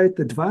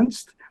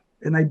advanced.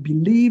 And I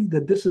believe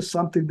that this is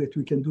something that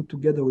we can do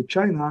together with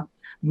China,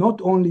 not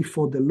only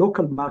for the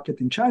local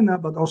market in China,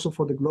 but also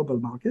for the global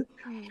market.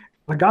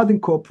 Regarding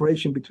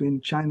cooperation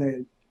between China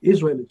and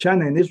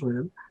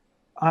Israel,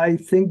 I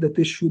think that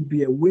this should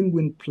be a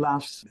win-win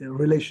plus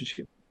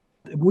relationship.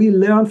 We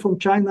learn from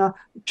China,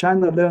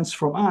 China learns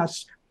from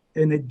us,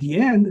 and at the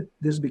end,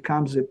 this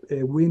becomes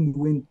a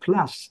win-win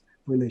plus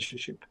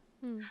relationship.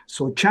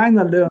 So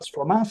China learns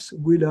from us,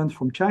 we learn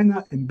from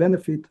China, and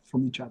benefit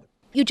from each other.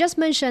 You just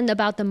mentioned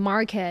about the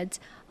market.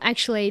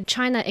 Actually,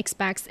 China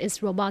expects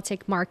its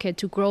robotic market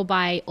to grow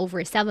by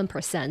over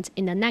 7%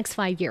 in the next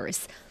 5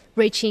 years,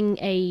 reaching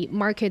a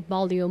market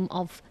volume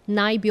of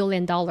 $9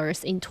 billion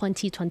in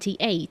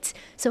 2028.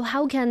 So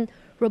how can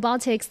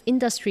robotics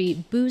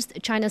industry boost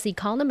China's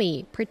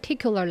economy,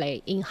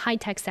 particularly in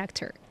high-tech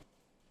sector?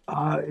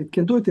 It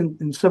can do it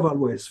in several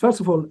ways. First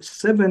of all,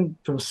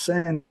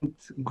 7%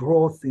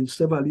 growth in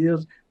several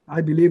years,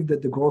 I believe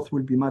that the growth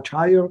will be much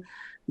higher.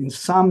 In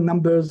some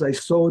numbers, I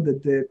saw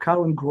that the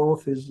current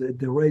growth is at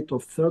the rate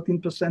of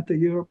 13% a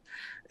year.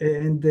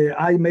 And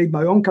I made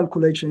my own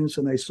calculations,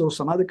 and I saw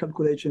some other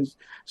calculations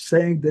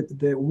saying that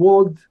the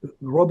world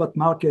robot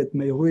market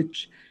may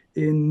reach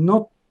in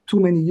not too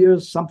many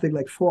years something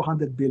like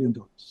 $400 billion.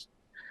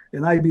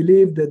 And I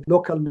believe that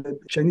local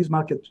Chinese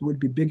market will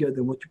be bigger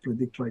than what you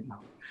predict right now.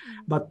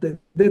 But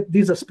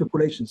these are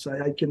speculations.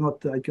 I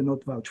cannot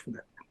vouch for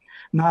that.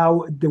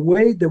 Now, the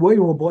way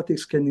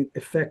robotics can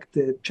affect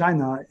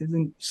China is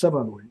in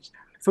several ways.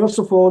 First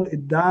of all,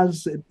 it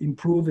does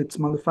improve its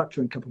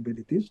manufacturing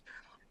capabilities.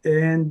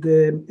 And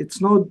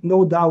it's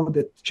no doubt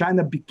that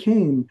China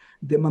became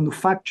the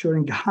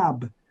manufacturing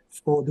hub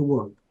for the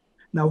world.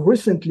 Now,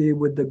 recently,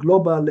 with the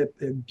global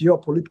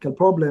geopolitical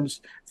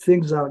problems,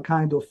 things are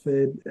kind of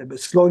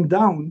slowing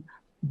down,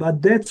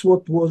 but that's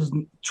what was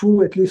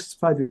true at least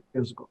 5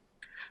 years ago.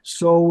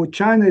 So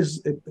China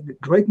is a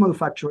great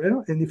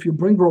manufacturer, and if you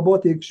bring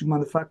robotics, you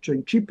manufacture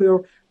in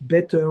cheaper,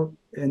 better,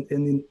 and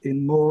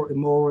in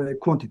more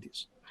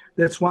quantities.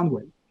 That's one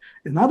way.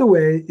 Another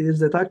way is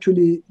that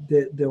actually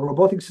the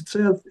robotics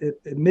itself,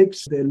 it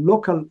makes the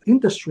local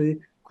industry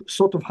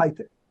sort of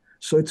high-tech.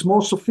 So it's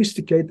more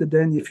sophisticated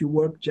than if you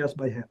work just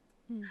by hand.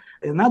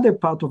 Another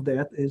part of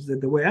that is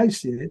that the way I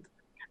see it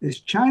is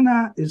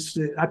China is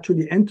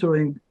actually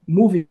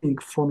moving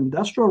from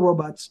industrial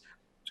robots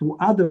to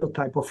other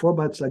type of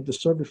robots like the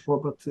service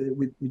robot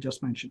we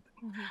just mentioned.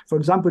 For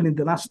example, in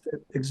the last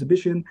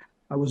exhibition,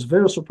 I was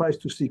very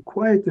surprised to see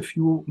quite a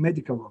few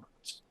medical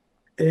robots.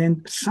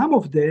 And some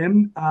of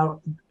them are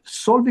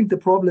solving the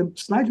problem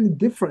slightly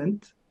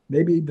different,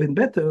 maybe even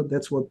better,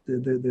 that's what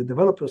the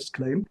developers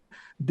claim,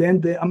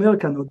 than the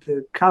American or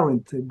the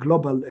current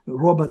global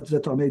robots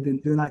that are made in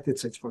the United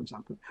States, for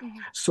example.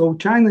 So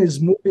China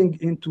is moving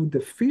into the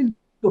field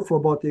of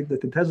robotics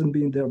that it hasn't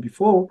been there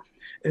before.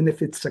 And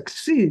if it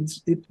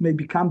succeeds, it may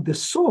become the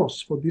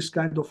source for this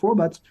kind of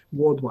robots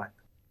worldwide.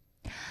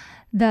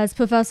 That's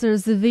Professor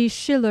Zvi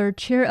Schiller,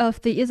 chair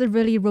of the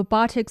Israeli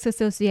Robotics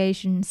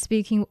Association,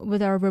 speaking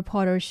with our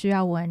reporter Xu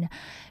Yawen.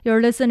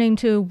 You're listening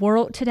to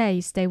World Today.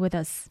 Stay with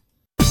us.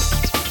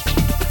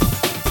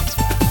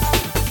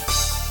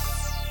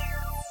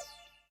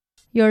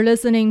 You're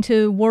listening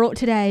to World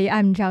Today.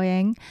 I'm Zhao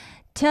Yang.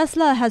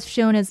 Tesla has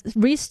shown its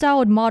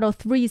restyled Model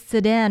 3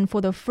 sedan for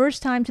the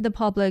first time to the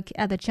public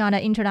at the China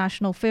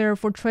International Fair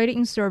for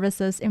Trading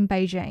Services in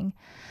Beijing.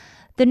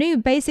 The new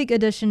basic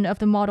edition of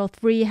the Model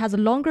 3 has a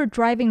longer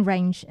driving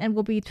range and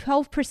will be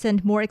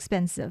 12% more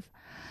expensive.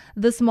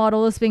 This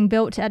model is being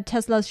built at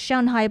Tesla's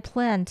Shanghai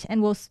plant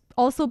and will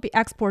also be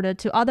exported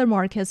to other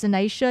markets in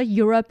Asia,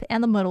 Europe,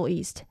 and the Middle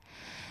East.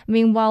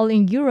 Meanwhile,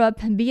 in Europe,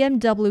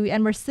 BMW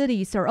and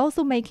Mercedes are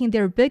also making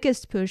their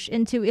biggest push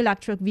into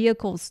electric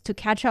vehicles to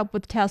catch up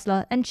with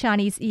Tesla and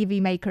Chinese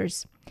EV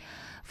makers.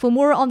 For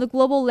more on the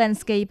global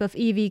landscape of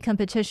EV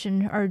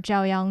competition, our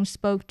Zhao Yang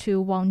spoke to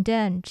Wang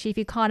Dan, chief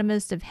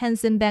economist of Hang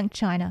Seng Bank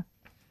China.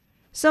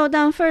 So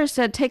then first,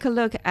 take a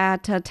look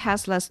at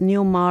Tesla's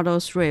new Model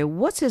 3.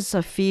 What's its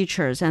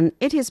features? And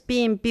it is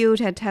being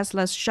built at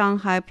Tesla's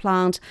Shanghai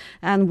plant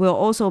and will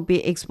also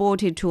be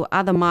exported to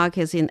other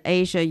markets in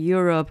Asia,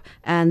 Europe,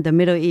 and the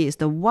Middle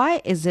East.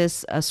 Why is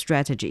this a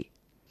strategy?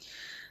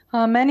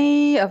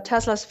 Many of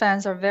Tesla's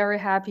fans are very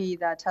happy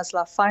that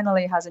Tesla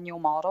finally has a new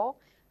model.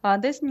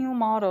 This new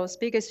model's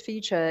biggest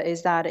feature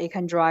is that it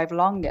can drive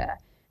longer.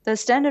 The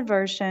standard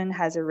version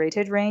has a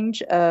rated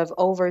range of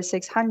over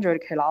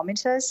 600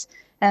 kilometers,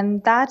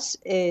 and that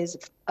is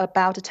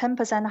about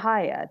 10%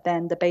 higher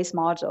than the base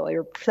model it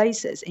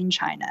replaces in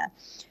China.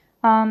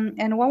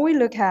 And when we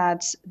look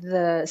at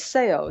the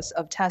sales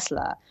of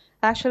Tesla,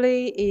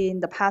 actually, in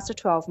the past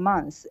 12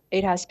 months,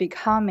 it has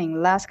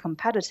becoming less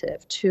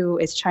competitive to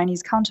its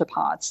Chinese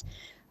counterparts.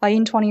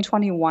 In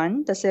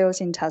 2021, the sales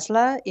in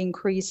Tesla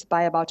increased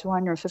by about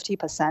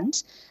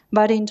 250%,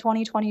 but in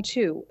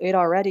 2022, it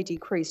already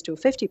decreased to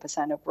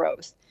 50% of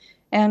growth.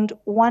 And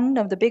one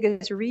of the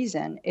biggest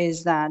reasons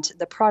is that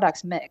the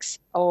product mix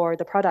or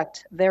the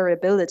product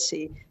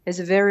variability is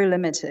very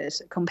limited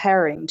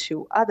comparing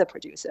to other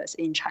producers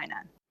in China.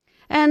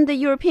 And the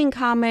European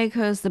car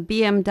makers, the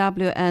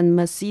BMW and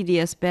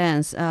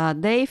Mercedes-Benz,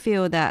 they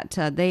feel that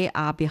they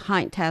are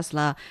behind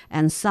Tesla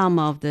and some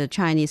of the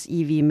Chinese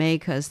EV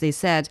makers. They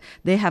said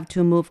they have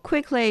to move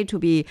quickly to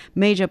be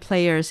major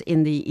players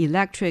in the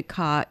electric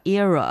car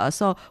era.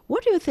 So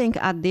what do you think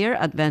are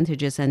their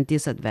advantages and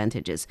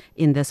disadvantages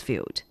in this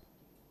field?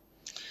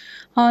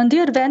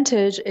 The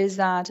advantage is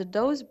that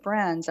those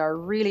brands are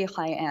really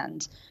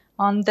high-end.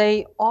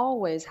 They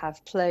always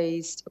have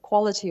placed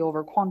quality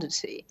over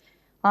quantity.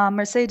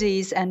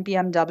 Mercedes and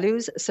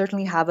BMWs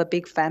certainly have a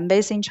big fan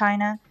base in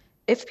China.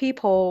 If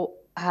people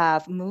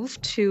have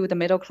moved to the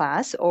middle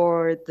class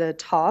or the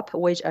top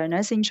wage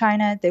earners in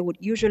China, they would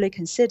usually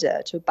consider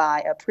to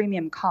buy a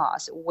premium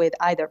cars with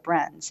either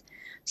brands.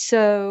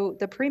 So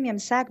the premium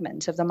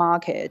segment of the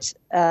market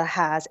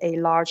has a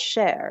large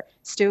share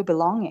still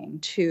belonging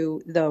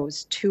to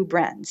those two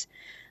brands.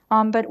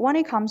 But when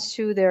it comes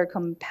to their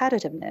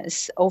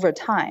competitiveness over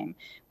time,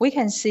 we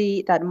can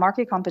see that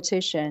market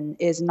competition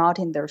is not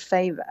in their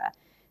favor.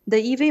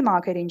 The EV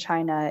market in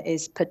China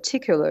is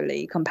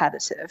particularly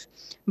competitive,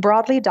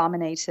 broadly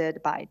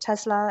dominated by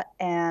Tesla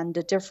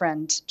and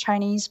different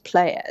Chinese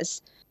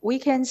players. We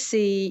can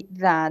see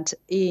that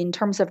in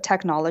terms of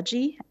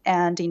technology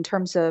and in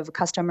terms of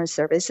customer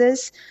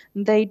services,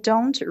 they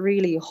don't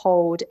really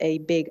hold a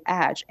big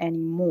edge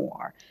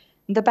anymore.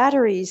 The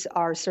batteries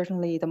are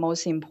certainly the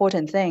most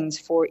important things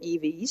for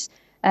EVs,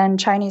 and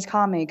Chinese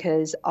car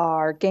makers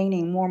are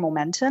gaining more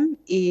momentum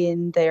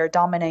in their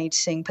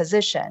dominating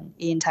position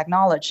in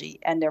technology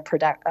and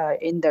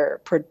in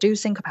their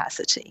producing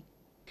capacity.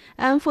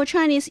 And for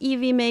Chinese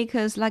EV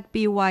makers like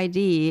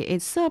BYD,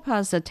 it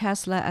surpassed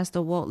Tesla as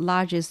the world's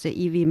largest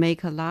EV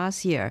maker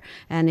last year,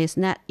 and its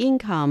net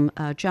income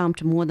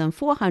jumped more than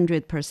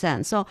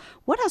 400%. So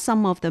what are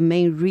some of the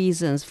main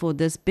reasons for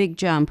this big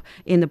jump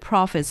in the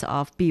profits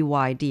of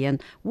BYD,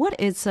 and what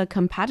is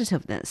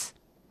competitiveness?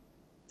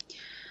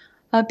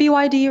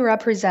 BYD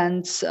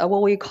represents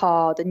what we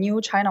call the new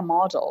China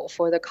model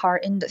for the car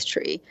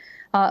industry.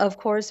 Of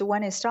course,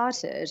 when it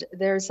started,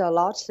 there's a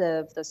lot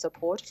of the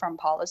support from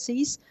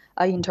policies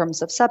in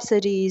terms of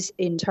subsidies,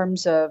 in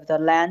terms of the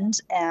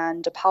land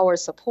and power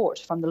support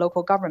from the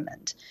local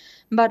government.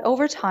 But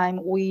over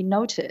time, we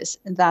notice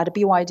that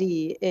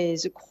BYD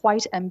is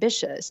quite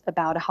ambitious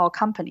about how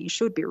companies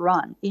should be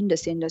run in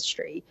this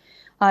industry.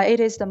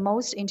 It is the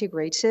most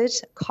integrated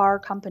car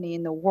company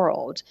in the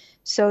world,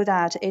 so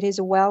that it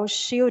is well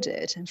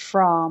shielded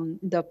from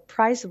the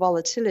price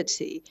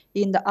volatility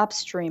in the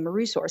upstream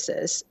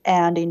resources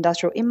and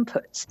industrial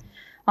inputs.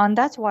 And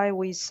that's why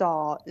we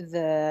saw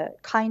the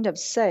kind of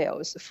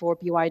sales for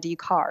BYD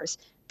cars,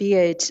 be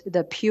it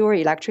the pure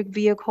electric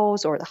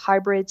vehicles or the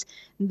hybrids,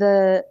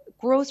 the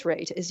growth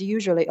rate is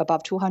usually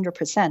above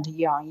 200%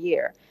 year on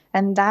year.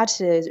 And that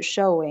is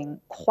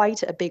showing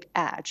quite a big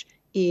edge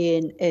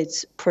in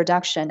its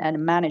production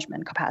and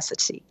management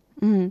capacity.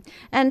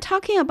 And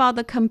talking about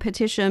the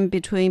competition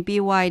between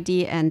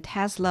BYD and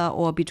Tesla,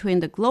 or between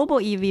the global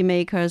EV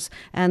makers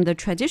and the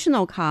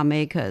traditional car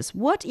makers,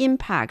 what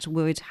impact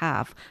will it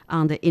have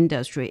on the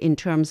industry in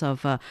terms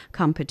of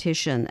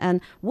competition?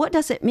 And what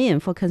does it mean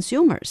for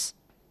consumers?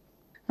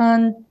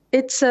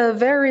 It's a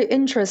very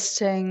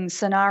interesting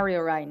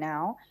scenario right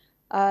now.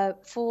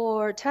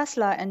 For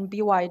Tesla and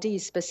BYD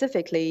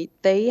specifically,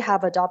 they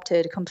have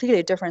adopted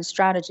completely different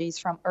strategies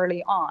from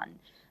early on.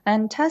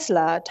 And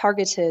Tesla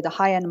targeted the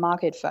high-end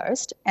market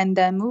first and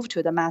then moved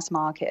to the mass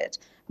market.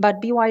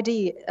 But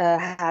BYD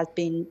has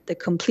been the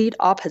complete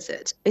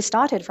opposite. It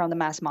started from the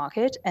mass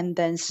market and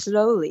then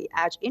slowly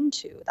edged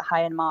into the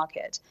high-end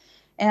market.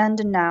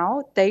 And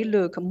now they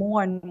look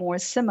more and more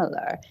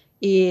similar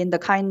in the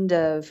kind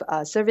of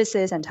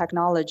services and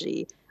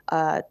technology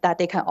that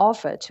they can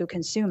offer to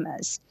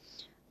consumers.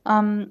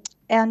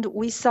 And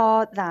we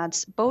saw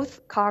that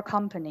both car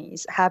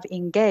companies have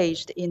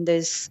engaged in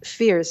this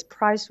fierce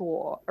price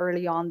war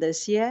early on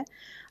this year.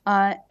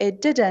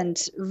 It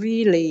didn't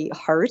really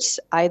hurt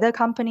either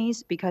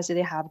companies because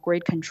they have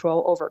great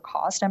control over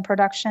cost and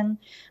production,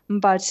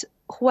 but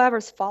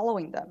whoever's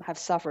following them have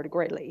suffered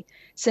greatly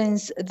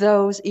since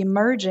those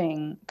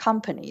emerging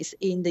companies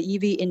in the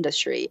EV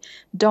industry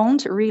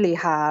don't really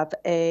have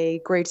a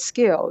great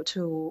skill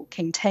to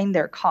contain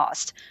their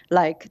cost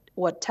like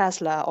what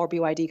Tesla or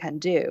BYD can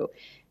do.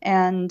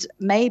 And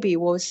maybe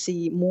we'll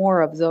see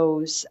more of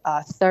those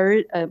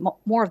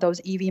more of those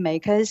EV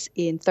makers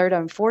in third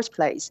and fourth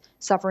place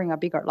suffering a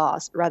bigger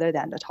loss rather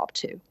than the top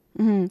two.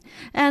 Mm-hmm.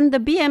 And the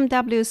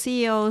BMW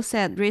CEO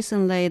said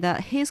recently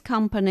that his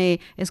company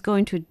is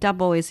going to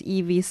double its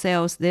EV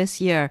sales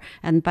this year.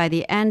 And by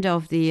the end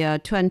of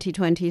the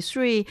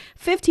 2023,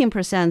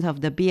 15%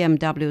 of the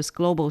BMW's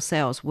global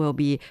sales will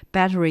be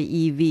battery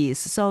EVs.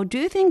 So do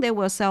you think they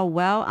will sell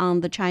well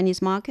on the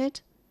Chinese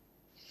market?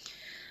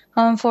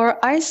 For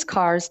ICE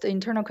cars, the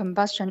internal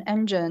combustion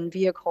engine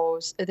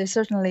vehicles, they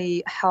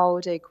certainly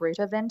held a great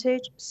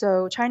advantage.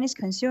 So Chinese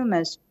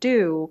consumers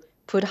do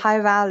put high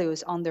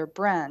values on their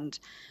brand.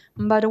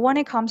 But when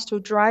it comes to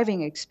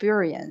driving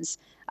experience,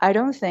 I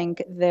don't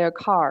think their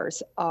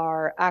cars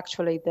are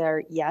actually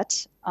there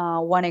yet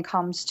when it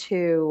comes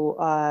to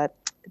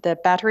the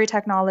battery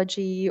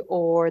technology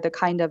or the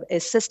kind of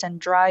assistant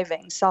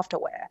driving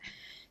software.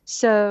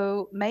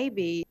 So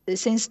maybe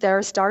since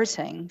they're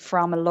starting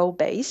from a low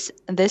base,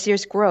 this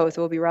year's growth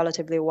will be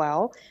relatively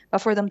well.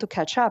 But for them to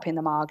catch up in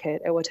the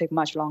market, it will take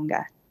much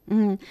longer.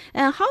 Mm-hmm.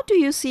 And how do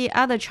you see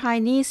other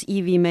Chinese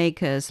EV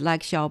makers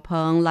like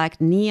XPeng, like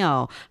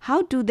NIO?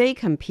 How do they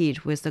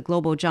compete with the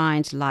global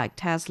giants like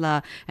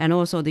Tesla and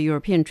also the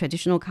European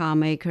traditional car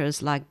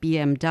makers like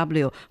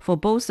BMW for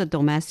both the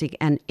domestic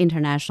and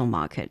international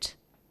market?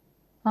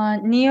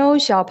 NIO,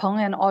 XPeng,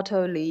 and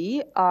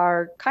Autoli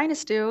are kind of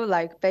still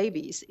like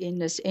babies in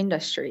this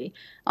industry.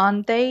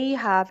 They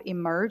have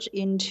emerged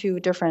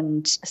into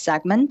different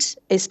segments,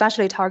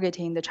 especially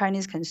targeting the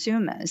Chinese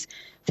consumers.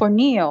 For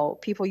NIO,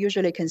 people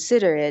usually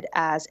consider it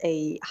as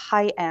a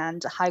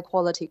high-end,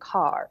 high-quality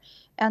car,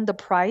 and the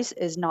price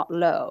is not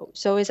low.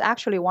 So it's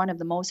actually one of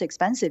the most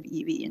expensive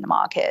EV in the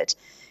market.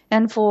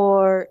 And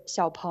for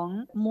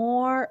XPeng,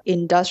 more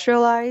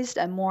industrialized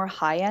and more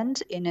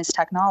high-end in its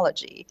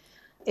technology.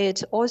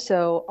 It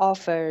also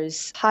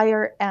offers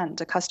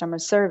higher-end customer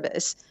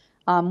service,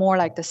 more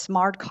like the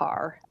smart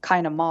car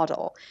kind of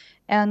model.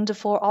 And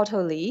for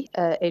Autoli,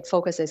 it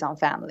focuses on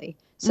family,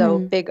 so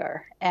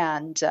bigger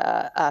and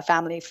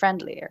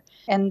family-friendlier.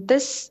 And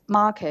this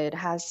market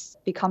has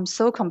become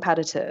so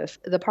competitive,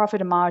 the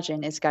profit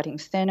margin is getting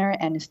thinner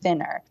and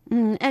thinner.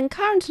 And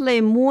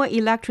currently, more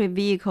electric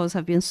vehicles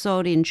have been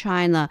sold in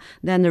China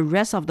than the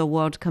rest of the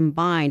world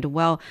combined.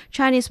 Well,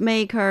 Chinese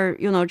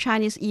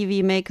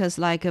EV makers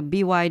like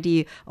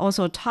BYD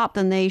also top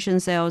the nation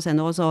sales and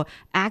also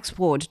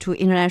export to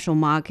international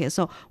markets.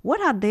 So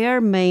what are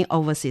their main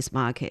overseas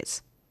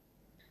markets?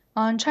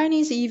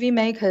 Chinese EV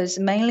makers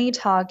mainly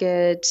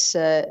target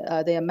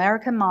the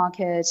American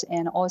market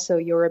and also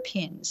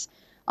Europeans.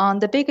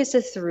 The biggest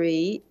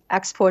three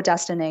export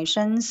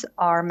destinations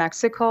are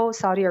Mexico,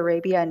 Saudi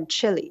Arabia, and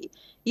Chile,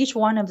 each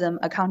one of them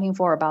accounting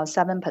for about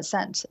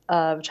 7%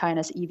 of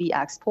China's EV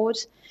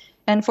exports.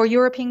 And for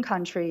European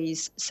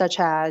countries such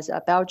as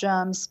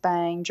Belgium,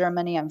 Spain,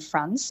 Germany, and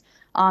France,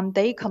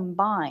 they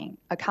combine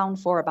account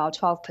for about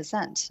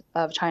 12%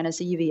 of China's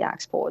EV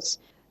exports.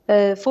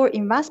 For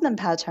investment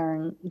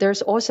pattern,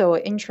 there's also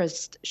an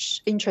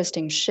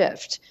interesting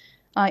shift.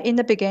 In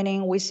the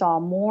beginning, we saw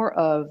more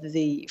of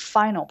the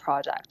final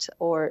product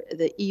or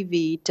the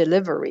EV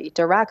delivery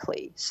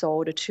directly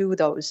sold to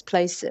those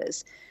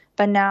places.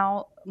 But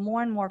now,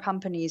 more and more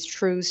companies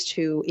choose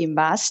to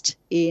invest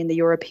in the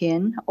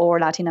European or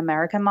Latin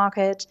American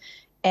market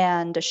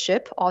and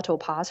ship auto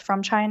parts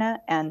from China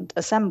and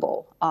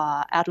assemble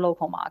at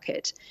local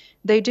market.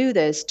 They do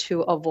this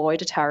to avoid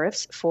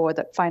tariffs for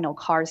the final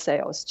car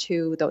sales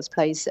to those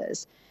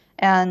places.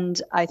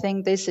 And I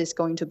think this is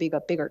going to be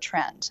a bigger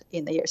trend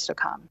in the years to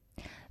come.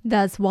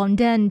 That's Wang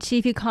Dan,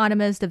 Chief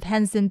Economist of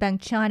Hang Seng Bank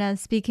China,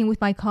 speaking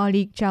with my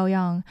colleague Zhao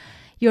Yang.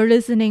 You're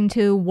listening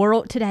to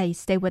World Today.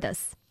 Stay with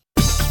us.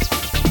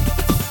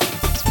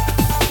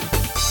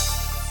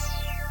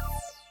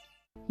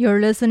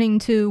 You're listening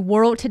to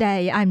World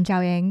Today. I'm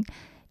Zhao Yang.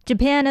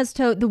 Japan has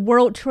told the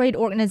World Trade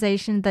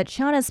Organization that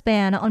China's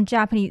ban on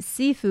Japanese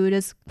seafood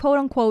is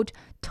quote-unquote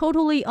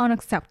totally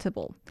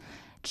unacceptable.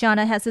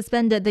 China has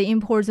suspended the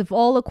imports of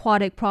all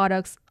aquatic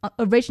products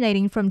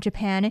originating from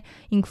Japan,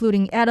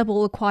 including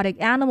edible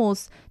aquatic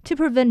animals, to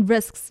prevent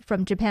risks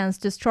from Japan's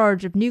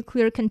discharge of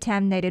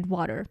nuclear-contaminated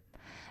water.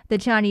 The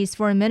Chinese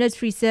Foreign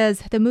Ministry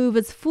says the move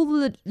is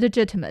fully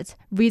legitimate,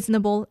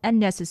 reasonable, and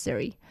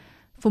necessary.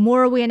 For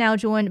more, we are now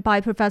joined by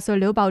Professor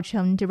Liu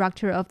Baocheng,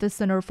 Director of the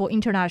Center for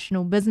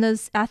International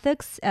Business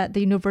Ethics at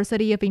the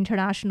University of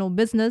International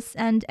Business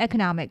and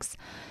Economics.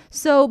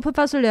 So,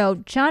 Professor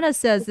Liu, China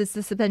says the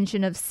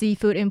suspension of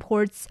seafood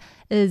imports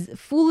is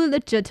fully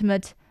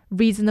legitimate,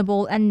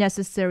 reasonable and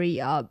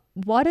necessary.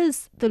 What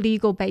is the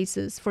legal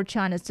basis for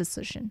China's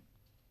decision?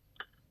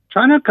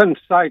 China can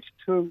cite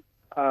two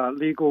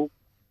legal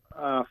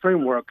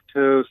framework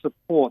to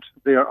support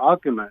their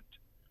argument.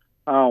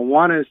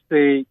 One is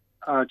the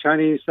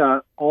Chinese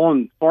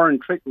own foreign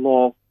trade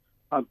law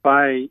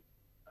by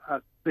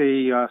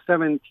the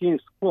 17th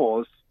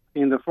clause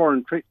in the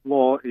foreign trade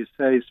law. It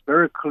says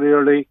very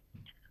clearly,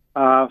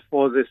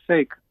 for the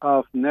sake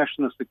of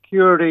national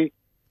security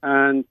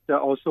and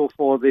also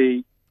for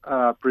the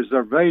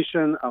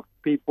preservation of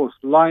people's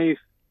life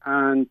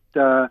and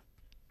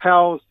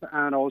health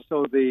and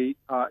also the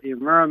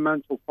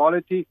environmental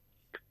quality,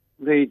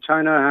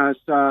 China has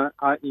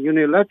a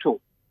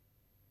unilateral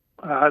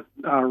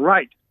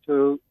right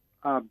to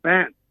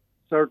ban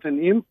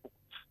certain imports.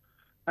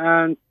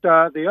 And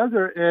the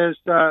other is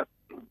the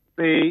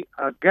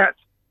GATT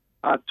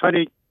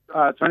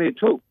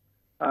 2022,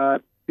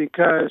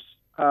 because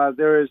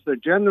there is a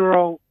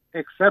general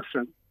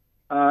exception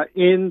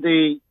in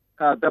the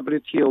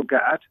WTO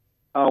GATT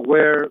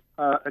where,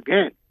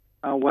 again,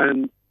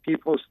 when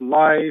people's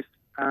life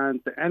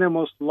and the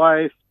animals'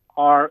 life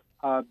are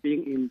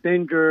being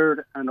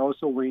endangered, and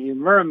also when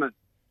environment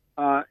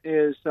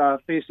is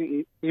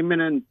facing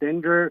imminent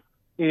danger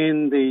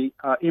in the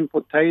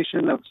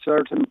importation of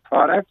certain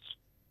products,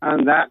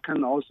 and that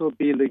can also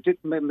be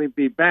legitimately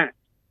be banned.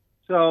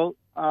 So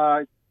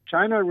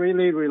China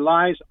really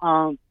relies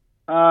on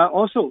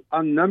also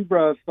a number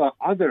of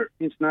other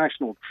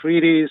international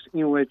treaties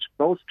in which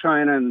both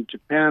China and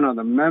Japan are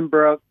the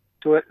member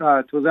to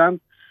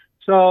them.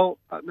 So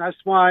that's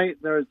why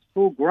there is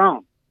full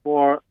ground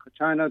for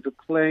China to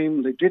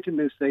claim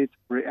legitimacy to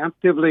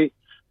preemptively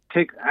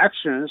take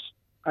actions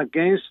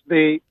against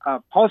the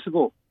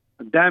possible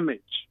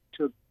damage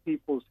to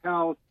people's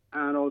health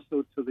and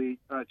also to the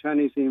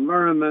Chinese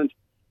environment.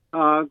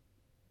 So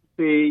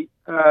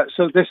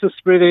this is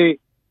really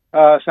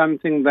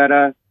something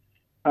that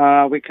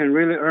we can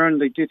really earn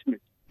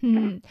legitimacy.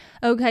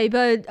 Okay,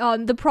 but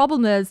the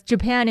problem is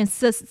Japan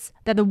insists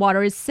that the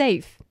water is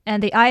safe,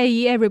 and the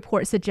IAEA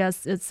report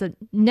suggests it's a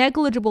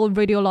negligible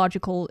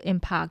radiological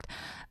impact.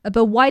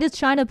 But why does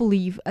China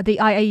believe the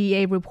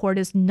IAEA report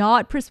is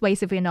not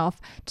persuasive enough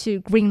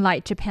to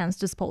greenlight Japan's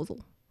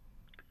disposal?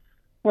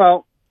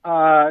 Well,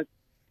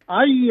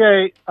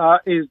 IAEA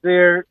is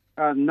there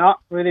not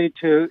really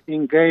to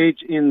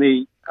engage in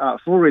the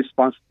full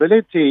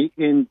responsibility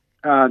in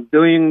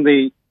doing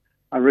the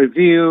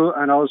review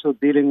and also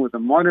dealing with the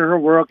monitor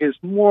work. Is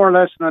more or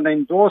less an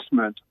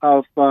endorsement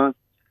of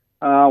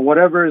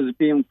whatever is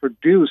being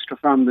produced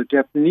from the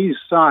Japanese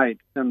side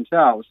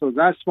themselves. So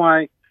that's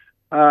why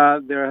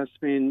there has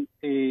been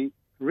a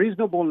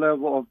reasonable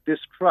level of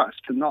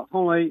distrust, not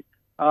only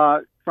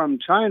from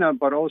China,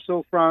 but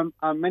also from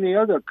many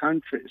other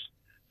countries.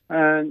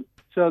 And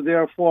so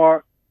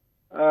therefore,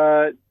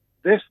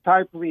 this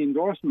type of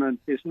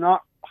endorsement is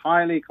not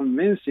highly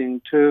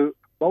convincing to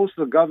both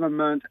the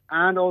government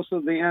and also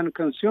the end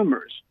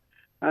consumers.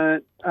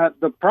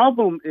 The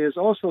problem is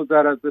also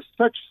that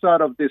such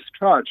sort of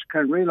discharge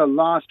can really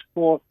last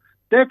for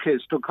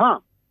decades to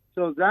come.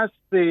 So that's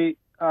the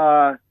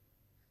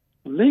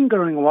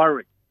lingering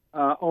worry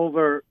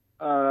over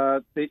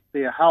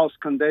the health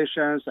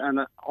conditions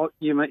and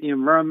even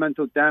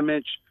environmental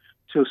damage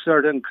to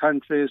certain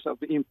countries of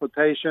the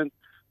importation.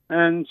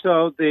 And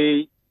so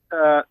the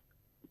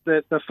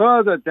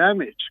further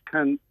damage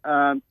can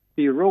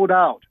be rolled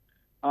out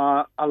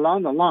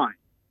along the line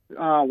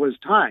with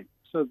time.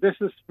 So this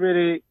is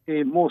really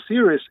a more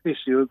serious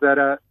issue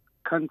that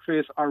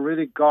countries are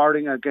really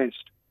guarding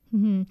against.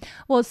 Mm-hmm.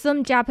 Well,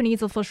 some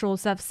Japanese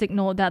officials have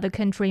signaled that the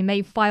country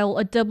may file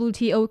a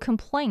WTO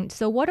complaint.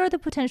 So what are the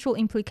potential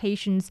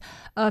implications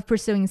of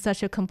pursuing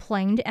such a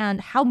complaint,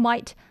 and how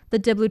might the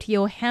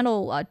WTO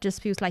handle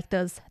disputes like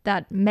this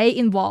that may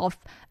involve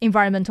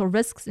environmental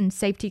risks and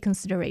safety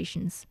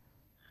considerations?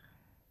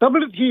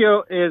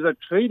 WTO is a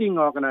trading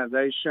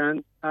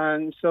organization,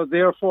 and so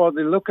therefore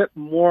they look at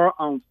more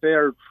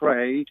unfair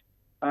trade,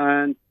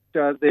 and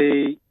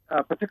they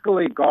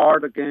particularly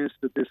guard against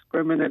the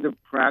discriminative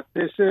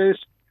practices.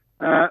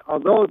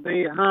 Although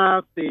they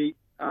have the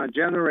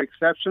general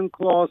exception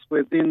clause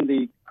within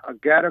the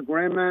GATT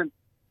agreement,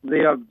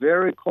 they are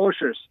very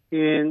cautious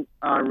in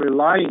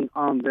relying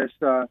on this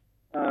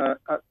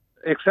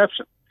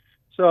exception.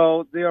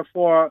 So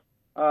therefore,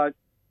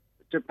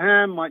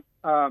 Japan might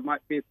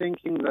be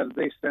thinking that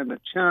they stand a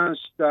chance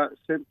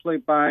simply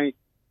by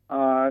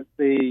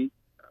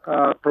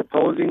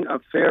proposing a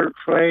fair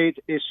trade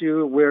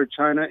issue where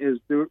China is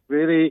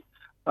really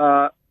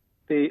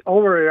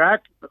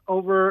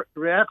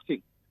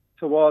overreacting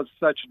towards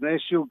such an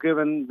issue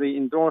given the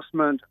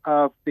endorsement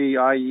of the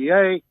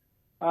IEA.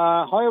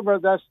 However,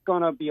 that's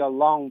going to be a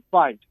long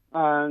fight.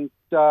 And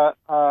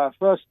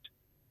first,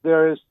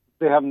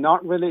 they have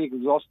not really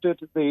exhausted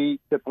the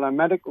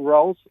diplomatic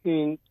roles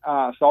in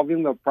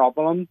solving the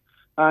problem.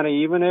 And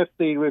even if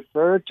they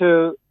refer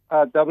to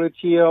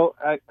WTO,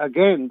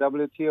 again,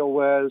 WTO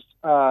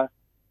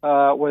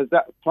with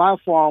that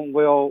platform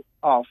will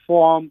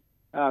form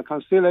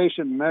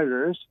conciliation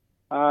measures.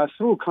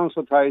 through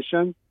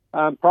consultation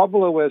and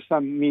probably with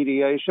some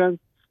mediation.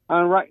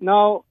 And right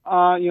now,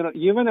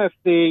 even if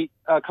the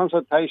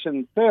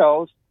consultation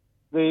fails,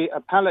 the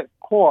appellate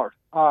court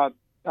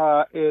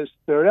is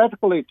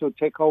theoretically to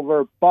take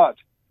over, but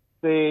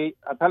the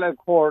appellate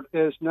court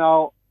is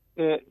now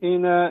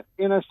in a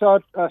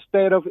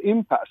state of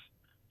impasse.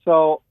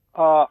 So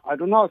I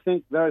do not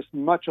think there is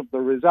much of the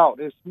result.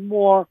 It's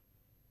more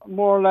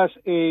or less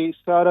a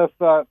sort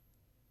of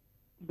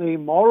the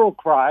moral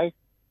cry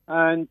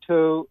and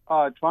to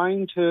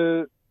trying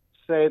to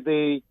say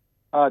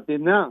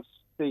denounce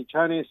the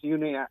Chinese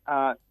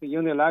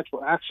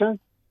unilateral action.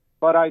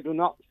 But I do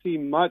not see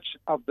much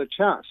of the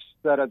chance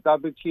that a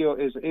WTO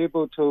is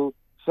able to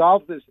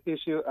solve this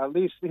issue, at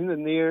least in the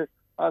near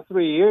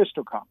 3 years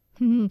to come.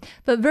 Mm-hmm.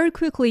 But very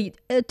quickly,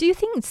 do you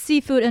think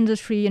seafood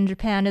industry in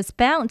Japan is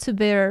bound to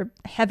bear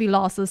heavy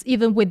losses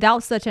even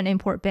without such an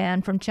import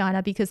ban from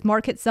China, because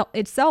market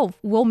itself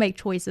will make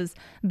choices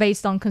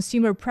based on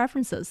consumer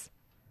preferences?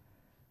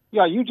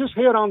 Yeah, you just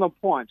hit on the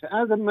point.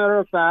 As a matter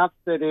of fact,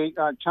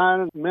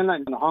 China,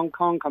 mainland, and Hong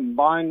Kong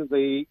combined,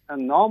 they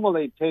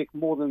normally take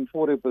more than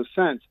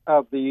 40%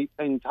 of the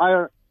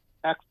entire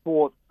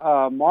export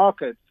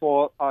market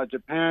for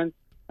Japan.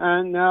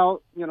 And now,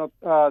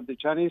 the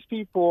Chinese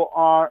people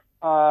are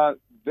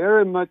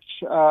very much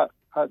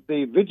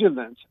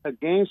vigilant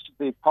against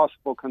the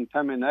possible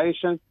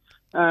contamination.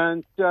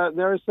 And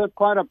there is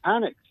quite a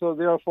panic. So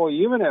therefore,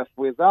 even if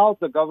without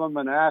the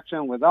government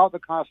action, without the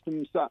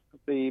customs,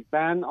 the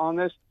ban on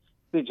this,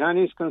 the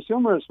Chinese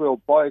consumers will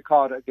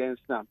boycott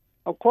against them.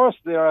 Of course,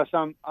 there are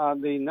some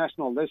the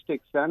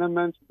nationalistic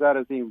sentiments that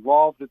is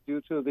involved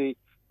due to the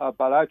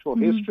bilateral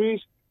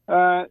histories.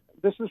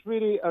 This is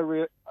really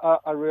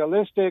a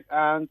realistic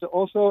and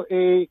also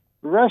a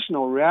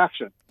rational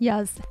reaction.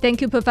 Yes.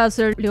 Thank you,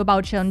 Professor Liu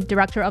Baocheng,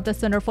 Director of the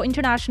Center for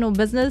International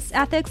Business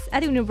Ethics at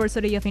the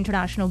University of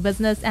International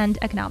Business and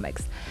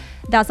Economics.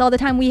 That's all the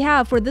time we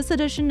have for this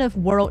edition of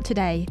World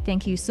Today.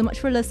 Thank you so much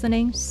for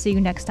listening. See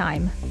you next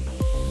time.